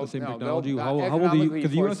adopt the same technology. How will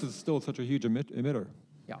because the U.S. is still such a huge emitter.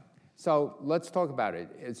 Yeah. So let's talk about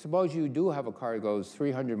it. Suppose you do have a car that goes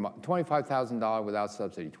 $25,000 without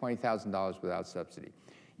subsidy, $20,000 without subsidy.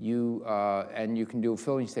 And you can do a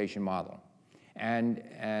filling station model.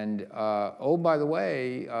 And oh, by the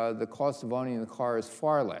way, the cost of owning the car is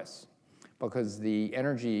far less because the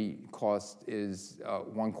energy cost is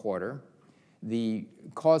 1/4. The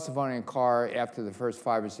cost of owning a car after the first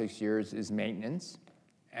 5 or 6 years is maintenance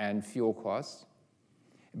and fuel costs.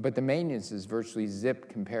 But the maintenance is virtually zip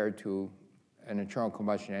compared to an internal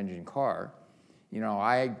combustion engine car. You know,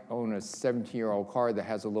 I own a 17-year-old car that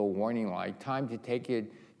has a little warning light. Time to take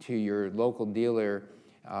it to your local dealer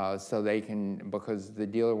so they can, because the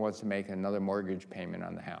dealer wants to make another mortgage payment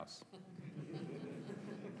on the house.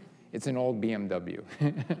 It's an old BMW.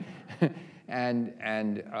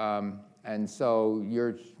 And so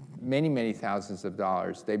you're many, many thousands of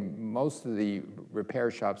dollars. Most of the repair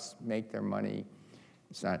shops make their money,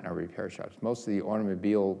 it's not repair shops, most of the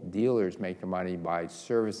automobile dealers make their money by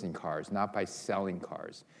servicing cars, not by selling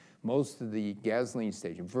cars. Most of the gasoline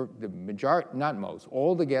stations, the majority, not most,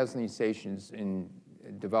 all the gasoline stations in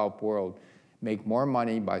the developed world make more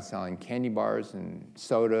money by selling candy bars and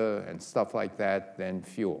soda and stuff like that than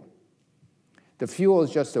fuel. The fuel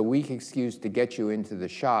is just a weak excuse to get you into the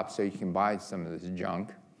shop so you can buy some of this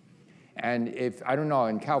junk. And if, I don't know,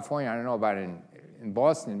 in California, I don't know about it in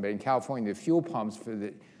Boston, but in California, the fuel pumps,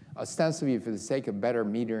 ostensibly for the sake of better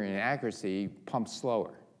metering and accuracy, pump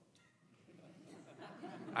slower.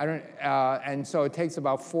 And so it takes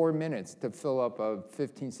about 4 minutes to fill up a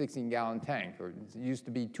 15, 16-gallon tank, or it used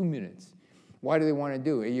to be 2 minutes. Why do they want to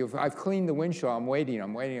do it? I've cleaned the windshield, I'm waiting.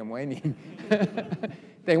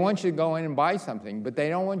 They want you to go in and buy something, but they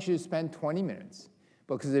don't want you to spend 20 minutes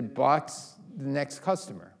because it blocks the next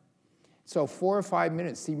customer. So 4 or 5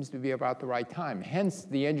 minutes seems to be about the right time. Hence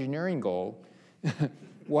the engineering goal.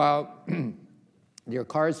 While your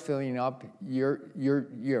car is filling up, your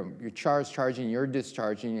car is charging, you're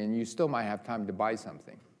discharging, and you still might have time to buy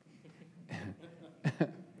something.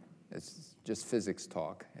 It's just physics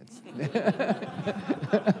talk.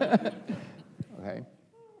 Okay.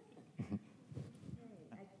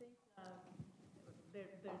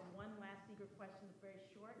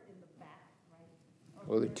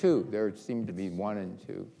 Well, there are two. There seem to be 1 and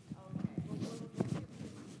 2.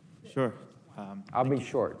 Sure. I'll be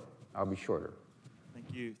short. I'll be shorter.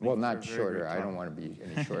 Thank you. Well, not shorter. I don't want to be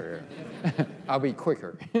any shorter. I'll be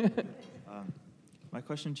quicker. My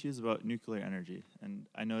question to you is about nuclear energy. And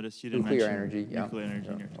I noticed you didn't nuclear mention energy, nuclear energy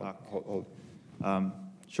in your talk. Hold.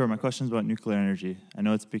 Sure. My question is about nuclear energy. I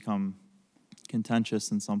know it's become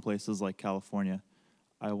contentious in some places like California.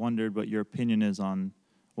 I wondered what your opinion is on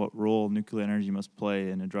what role nuclear energy must play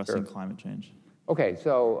in addressing climate change. Okay,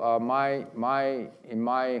 so in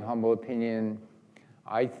my humble opinion,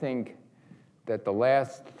 I think that the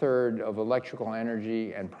last third of electrical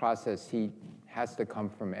energy and process heat has to come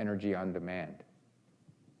from energy on demand.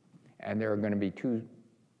 And there are going to be 2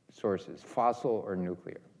 sources, fossil or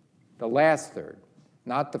nuclear. The last third,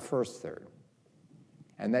 not the first third.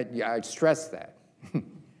 And that, I stress that,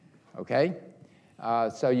 okay?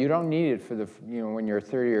 So you don't need it for when you're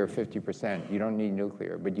 30 or 50%, you don't need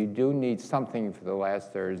nuclear, but you do need something for the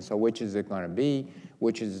last third. And so which is it going to be?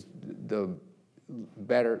 Which is the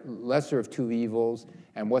lesser of 2 evils?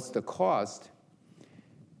 And what's the cost?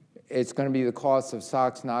 It's going to be the cost of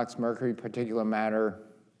SOx, NOx, mercury, particulate matter,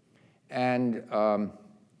 and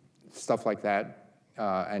stuff like that,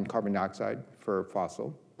 and carbon dioxide for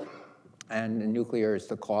fossil. And the nuclear is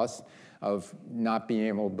the cost of not being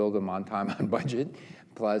able to build them on time, on budget,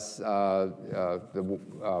 plus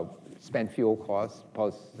the spent fuel costs,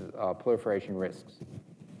 plus proliferation risks.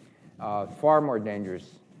 Far more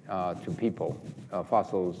dangerous to people.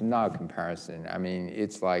 Fossil is not a comparison. I mean,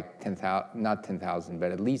 it's like 10,000, not 10,000,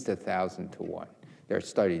 but at least 1,000 to 1. There are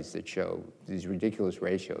studies that show these ridiculous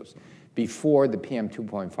ratios before the PM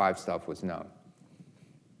 2.5 stuff was known.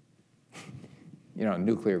 You know,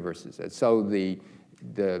 nuclear versus that. So the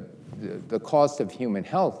cost of human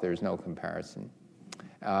health, there's no comparison.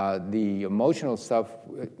 The emotional stuff,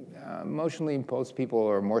 emotionally, most people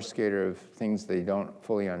are more scared of things they don't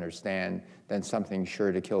fully understand than something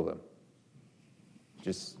sure to kill them.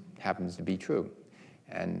 Just happens to be true.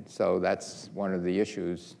 And so that's one of the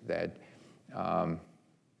issues that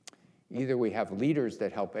either we have leaders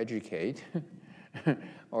that help educate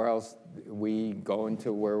or else we go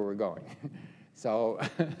into where we're going. So,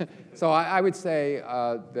 I would say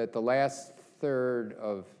that the last third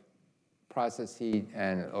of process heat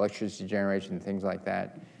and electricity generation, things like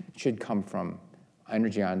that, should come from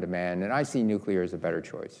energy on demand. And I see nuclear as a better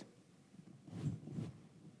choice.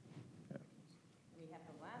 We have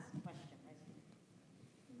the last question.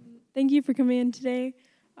 Thank you for coming in today.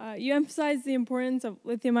 You emphasized the importance of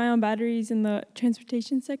lithium-ion batteries in the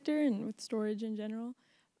transportation sector and with storage in general.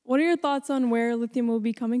 What are your thoughts on where lithium will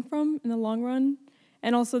be coming from in the long run,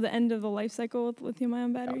 and also the end of the life cycle with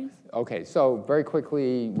lithium-ion batteries? Okay, so very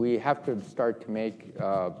quickly, we have to start to make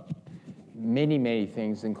many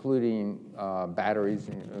things, including batteries,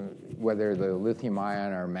 whether the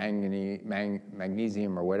lithium-ion or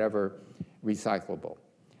magnesium or whatever, recyclable.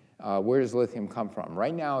 Where does lithium come from?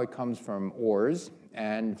 Right now, it comes from ores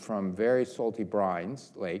and from very salty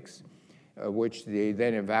brines, lakes, which they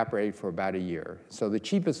then evaporate for about a year. So the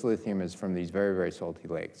cheapest lithium is from these very salty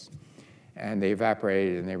lakes. And they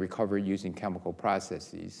evaporate and they recover using chemical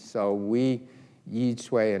processes. So we, Yi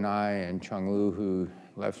Cui and I and Chung Lu, who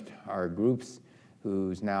left our groups,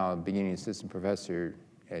 who's now a beginning assistant professor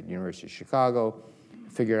at University of Chicago,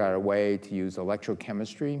 figured out a way to use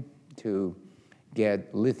electrochemistry to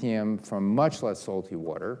get lithium from much less salty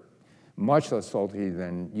water, much less salty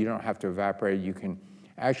than, you don't have to evaporate. You can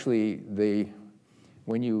actually,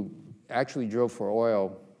 when you actually drill for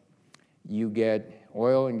oil, you get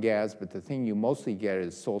oil and gas, but the thing you mostly get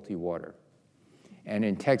is salty water. And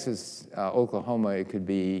in Texas, Oklahoma, it could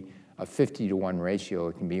be a 50-to-1 ratio.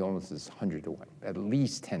 It can be almost as 100-to-1, at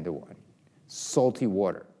least 10-to-1. Salty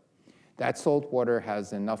water. That salt water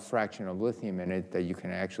has enough fraction of lithium in it that you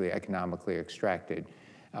can actually economically extract it.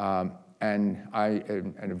 And I'm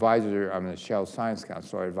an advisor, I'm the Shell Science Council,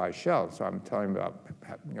 so I advise Shell. So I'm telling about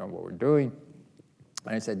what we're doing.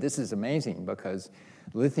 And I said, this is amazing because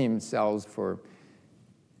lithium sells for,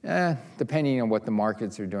 depending on what the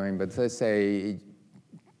markets are doing, but let's say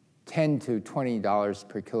 $10 to $20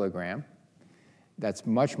 per kilogram. That's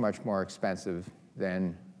much more expensive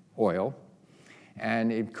than oil.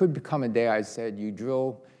 And it could become a day I said, you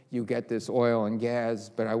drill, you get this oil and gas,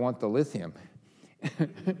 but I want the lithium.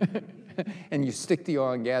 And you stick the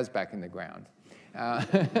oil and gas back in the ground.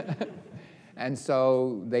 And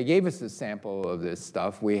so they gave us a sample of this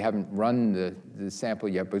stuff. We haven't run the sample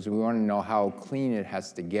yet because we want to know how clean it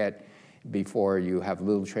has to get before you have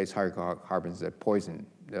little trace hydrocarbons that poison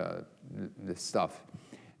the stuff.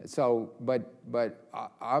 So, the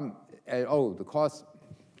cost,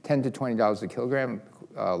 $10 to $20 a kilogram.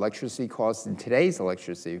 Electricity costs in today's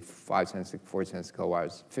electricity, 5 cents, 4 cents a kilowatt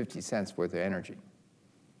hours, 50 cents worth of energy,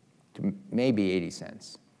 to maybe 80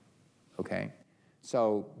 cents, okay?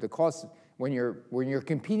 So the cost, when you're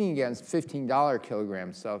competing against $15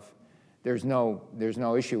 kilogram stuff, there's no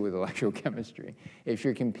issue with electrochemistry. If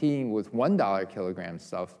you're competing with $1 kilogram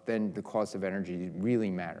stuff, then the cost of energy really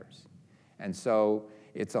matters. And so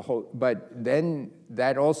it's a whole, but then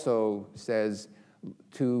that also says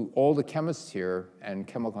to all the chemists here and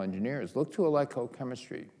chemical engineers, look to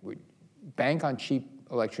electrochemistry. We bank on cheap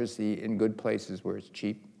electricity in good places where it's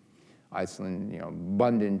cheap. Iceland,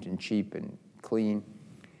 abundant and cheap and clean.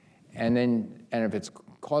 And if it's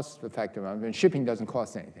cost effective, and shipping doesn't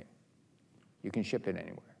cost anything. You can ship it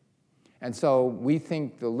anywhere. And so we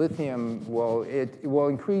think the lithium will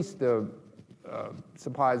increase the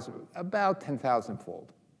supplies about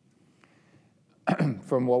 10,000-fold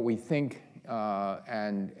from what we think.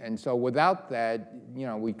 And so without that,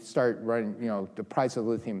 we start running, the price of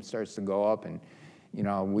lithium starts to go up, and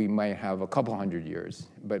we might have a couple hundred years.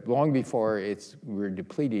 But long before we're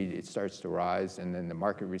depleted, it starts to rise, and then the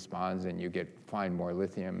market responds, and you find more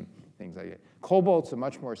lithium, things like that. Cobalt's a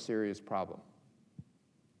much more serious problem.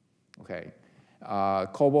 Okay,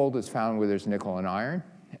 cobalt is found where there's nickel and iron,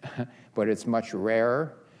 but it's much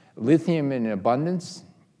rarer. Lithium in abundance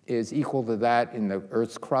is equal to that in the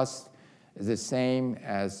Earth's crust, is the same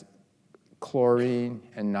as chlorine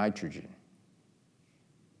and nitrogen.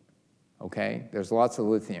 Okay, there's lots of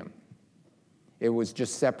lithium. It was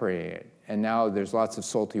just separating it, and now there's lots of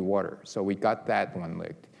salty water, so we got that one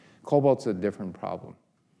licked. Cobalt's a different problem.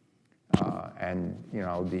 And you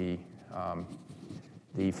know,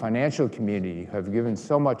 the financial community have given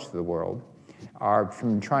so much to the world, are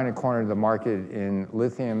from trying to corner the market in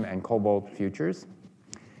lithium and cobalt futures.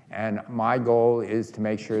 And my goal is to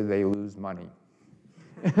make sure they lose money.